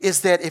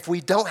that if we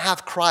don't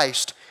have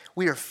Christ,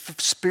 we are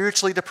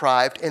spiritually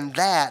deprived, and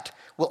that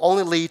will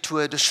only lead to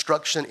a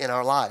destruction in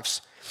our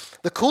lives.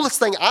 The coolest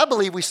thing I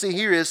believe we see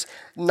here is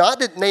not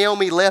that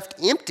Naomi left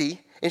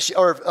empty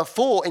or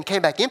full and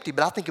came back empty,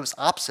 but I think it was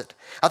opposite.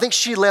 I think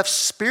she left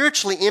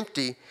spiritually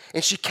empty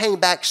and she came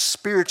back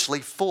spiritually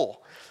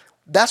full.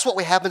 That's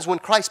what happens when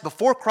Christ.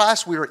 Before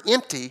Christ, we were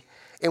empty,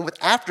 and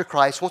after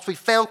Christ, once we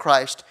found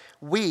Christ,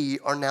 we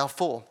are now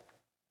full.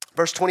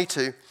 Verse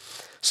 22.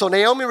 So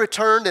Naomi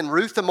returned, and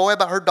Ruth the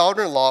Moabite, her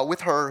daughter-in-law,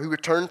 with her, who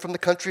returned from the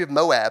country of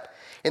Moab.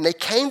 And they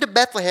came to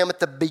Bethlehem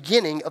at the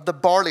beginning of the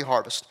barley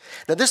harvest.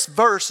 Now this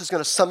verse is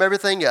going to sum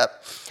everything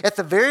up. At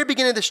the very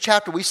beginning of this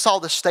chapter, we saw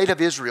the state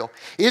of Israel.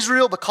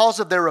 Israel, because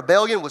of their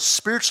rebellion, was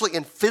spiritually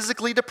and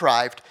physically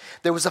deprived.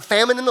 There was a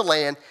famine in the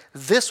land.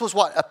 This was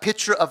what a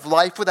picture of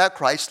life without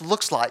Christ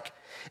looks like.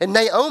 And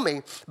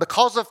Naomi,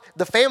 because of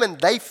the famine,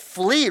 they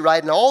flee,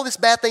 right? And all these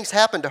bad things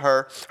happen to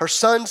her. Her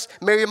sons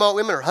marry more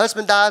women, her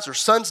husband dies, her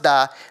sons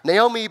die.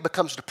 Naomi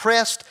becomes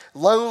depressed,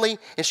 lonely,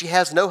 and she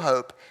has no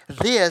hope.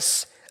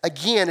 This,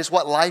 again, is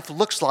what life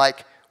looks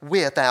like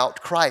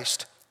without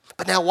Christ.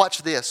 But now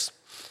watch this.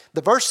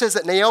 The verse says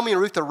that Naomi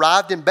and Ruth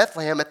arrived in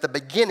Bethlehem at the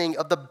beginning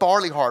of the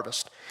barley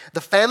harvest.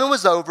 The famine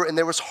was over and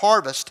there was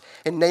harvest,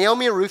 and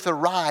Naomi and Ruth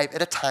arrived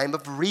at a time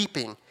of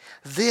reaping.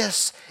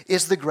 This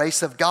is the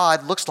grace of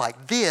God looks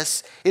like.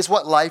 This is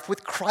what life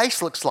with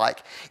Christ looks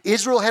like.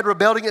 Israel had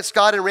rebelled against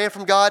God and ran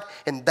from God,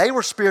 and they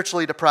were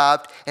spiritually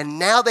deprived, and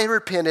now they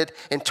repented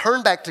and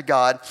turned back to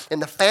God,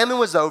 and the famine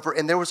was over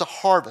and there was a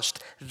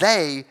harvest.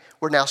 They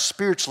were now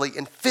spiritually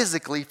and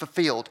physically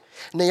fulfilled.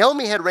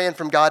 Naomi had ran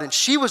from God, and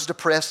she was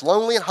depressed,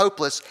 lonely, and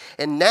hopeless,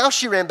 and now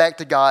she ran back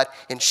to God,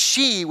 and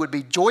she would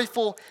be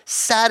joyful,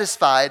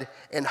 satisfied,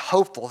 and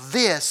hopeful.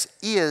 This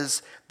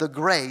is the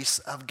grace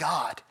of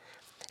God.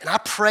 And I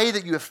pray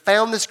that you have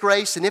found this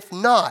grace, and if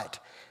not,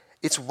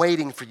 it's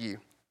waiting for you.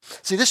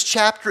 See, this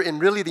chapter and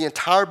really the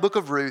entire book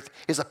of Ruth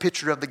is a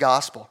picture of the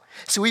gospel.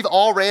 See, we've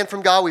all ran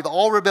from God, we've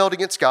all rebelled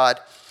against God,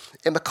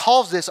 and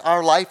because of this,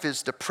 our life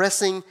is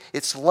depressing,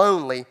 it's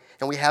lonely,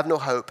 and we have no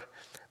hope.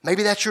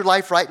 Maybe that's your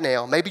life right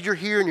now. Maybe you're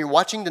here and you're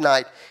watching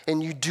tonight,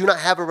 and you do not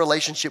have a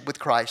relationship with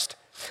Christ.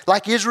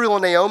 Like Israel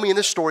and Naomi in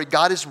this story,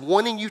 God is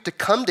wanting you to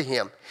come to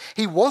Him.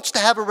 He wants to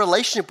have a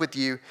relationship with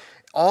you.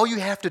 All you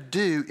have to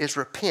do is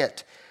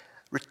repent.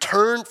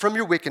 Return from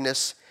your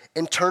wickedness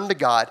and turn to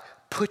God.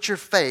 Put your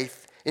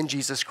faith in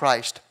Jesus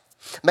Christ.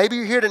 Maybe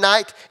you're here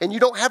tonight and you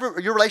don't have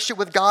your relationship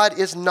with God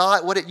is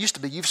not what it used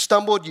to be. You've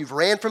stumbled, you've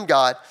ran from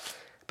God.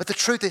 But the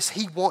truth is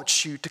He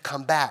wants you to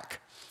come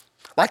back.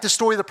 Like the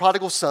story of the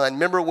prodigal son.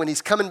 Remember when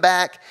he's coming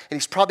back and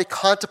he's probably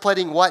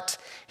contemplating what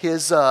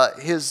his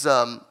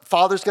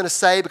father's going to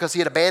say because he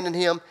had abandoned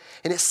him.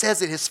 And it says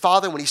that his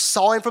father, when he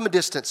saw him from a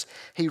distance,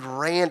 he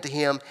ran to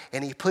him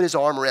and he put his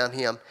arm around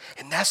him.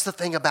 And that's the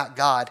thing about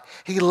God.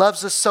 He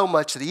loves us so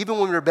much that even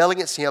when we rebel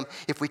against Him,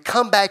 if we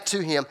come back to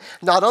Him,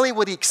 not only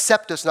will He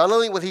accept us, not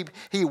only will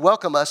He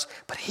welcome us,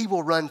 but He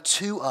will run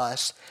to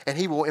us and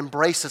He will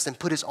embrace us and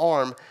put His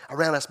arm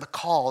around us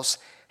because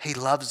He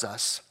loves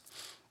us,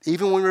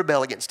 even when we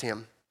rebel against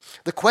Him.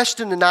 The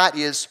question tonight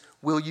is,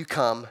 will you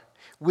come?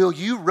 Will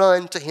you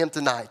run to Him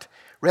tonight?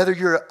 Whether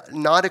you're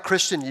not a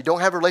Christian, you don't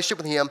have a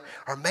relationship with Him,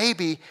 or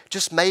maybe,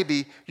 just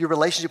maybe, your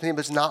relationship with Him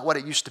is not what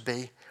it used to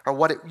be or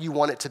what you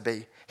want it to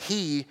be.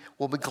 He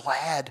will be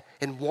glad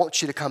and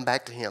wants you to come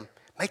back to Him.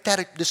 Make that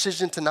a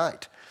decision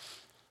tonight.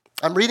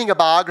 I'm reading a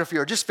biography,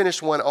 or just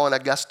finished one on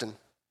Augustine.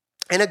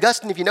 And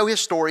Augustine, if you know his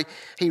story,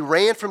 he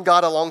ran from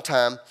God a long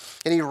time,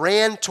 and he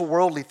ran to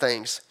worldly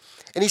things.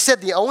 And he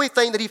said the only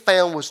thing that he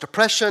found was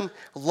depression,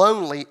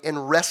 lonely,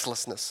 and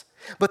restlessness.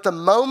 But the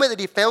moment that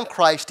he found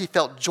Christ, he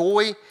felt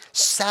joy,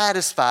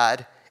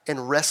 satisfied,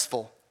 and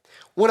restful.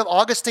 One of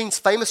Augustine's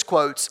famous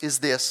quotes is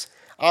this: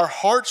 "Our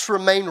hearts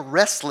remain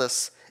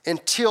restless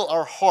until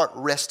our heart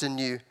rests in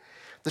you."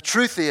 The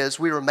truth is,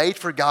 we were made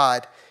for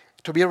God,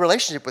 to be in a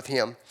relationship with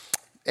Him,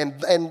 and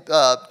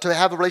to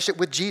have a relationship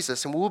with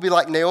Jesus. And we will be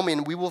like Naomi,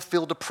 and we will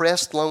feel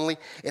depressed, lonely,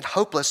 and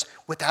hopeless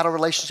without a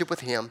relationship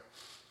with Him.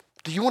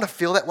 Do you want to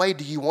feel that way?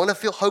 Do you want to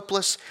feel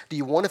hopeless? Do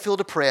you want to feel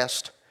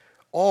depressed?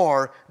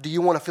 Or do you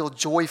want to feel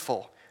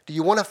joyful? Do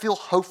you want to feel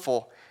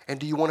hopeful? And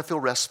do you want to feel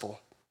restful?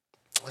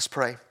 Let's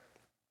pray.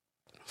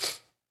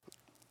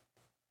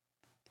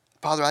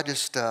 Father, I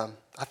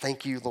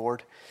thank you,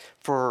 Lord,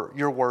 for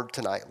your word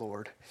tonight,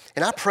 Lord.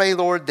 And I pray,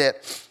 Lord,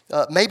 that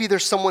maybe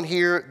there's someone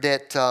here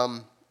that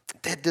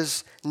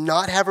does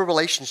not have a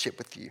relationship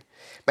with you.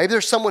 Maybe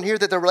there's someone here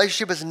that their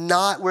relationship is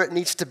not where it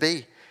needs to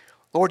be.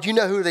 Lord, you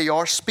know who they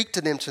are. Speak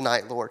to them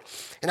tonight, Lord.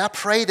 And I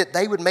pray that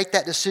they would make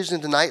that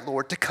decision tonight,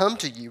 Lord, to come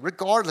to you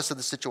regardless of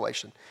the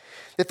situation.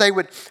 That they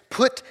would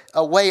put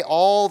away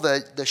all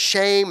the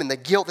shame and the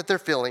guilt that they're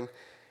feeling,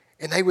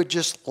 and they would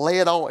just lay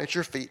it all at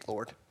your feet,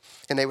 Lord.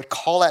 And they would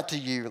call out to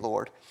you,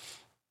 Lord,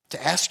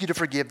 to ask you to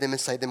forgive them and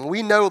save them. And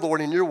we know, Lord,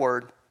 in your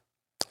word,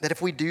 that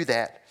if we do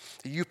that,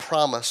 you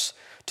promise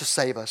to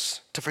save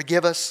us, to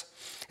forgive us,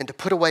 and to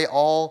put away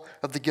all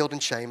of the guilt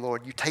and shame,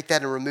 Lord. You take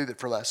that and remove it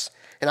from us.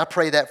 And I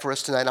pray that for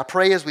us tonight. And I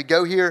pray as we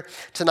go here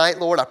tonight,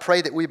 Lord, I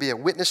pray that we be a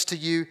witness to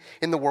you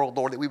in the world,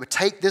 Lord, that we would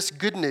take this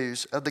good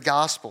news of the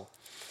gospel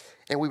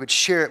and we would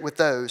share it with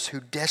those who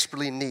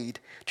desperately need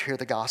to hear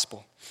the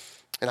gospel.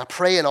 And I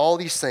pray in all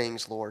these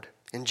things, Lord,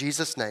 in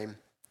Jesus' name,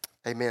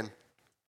 amen.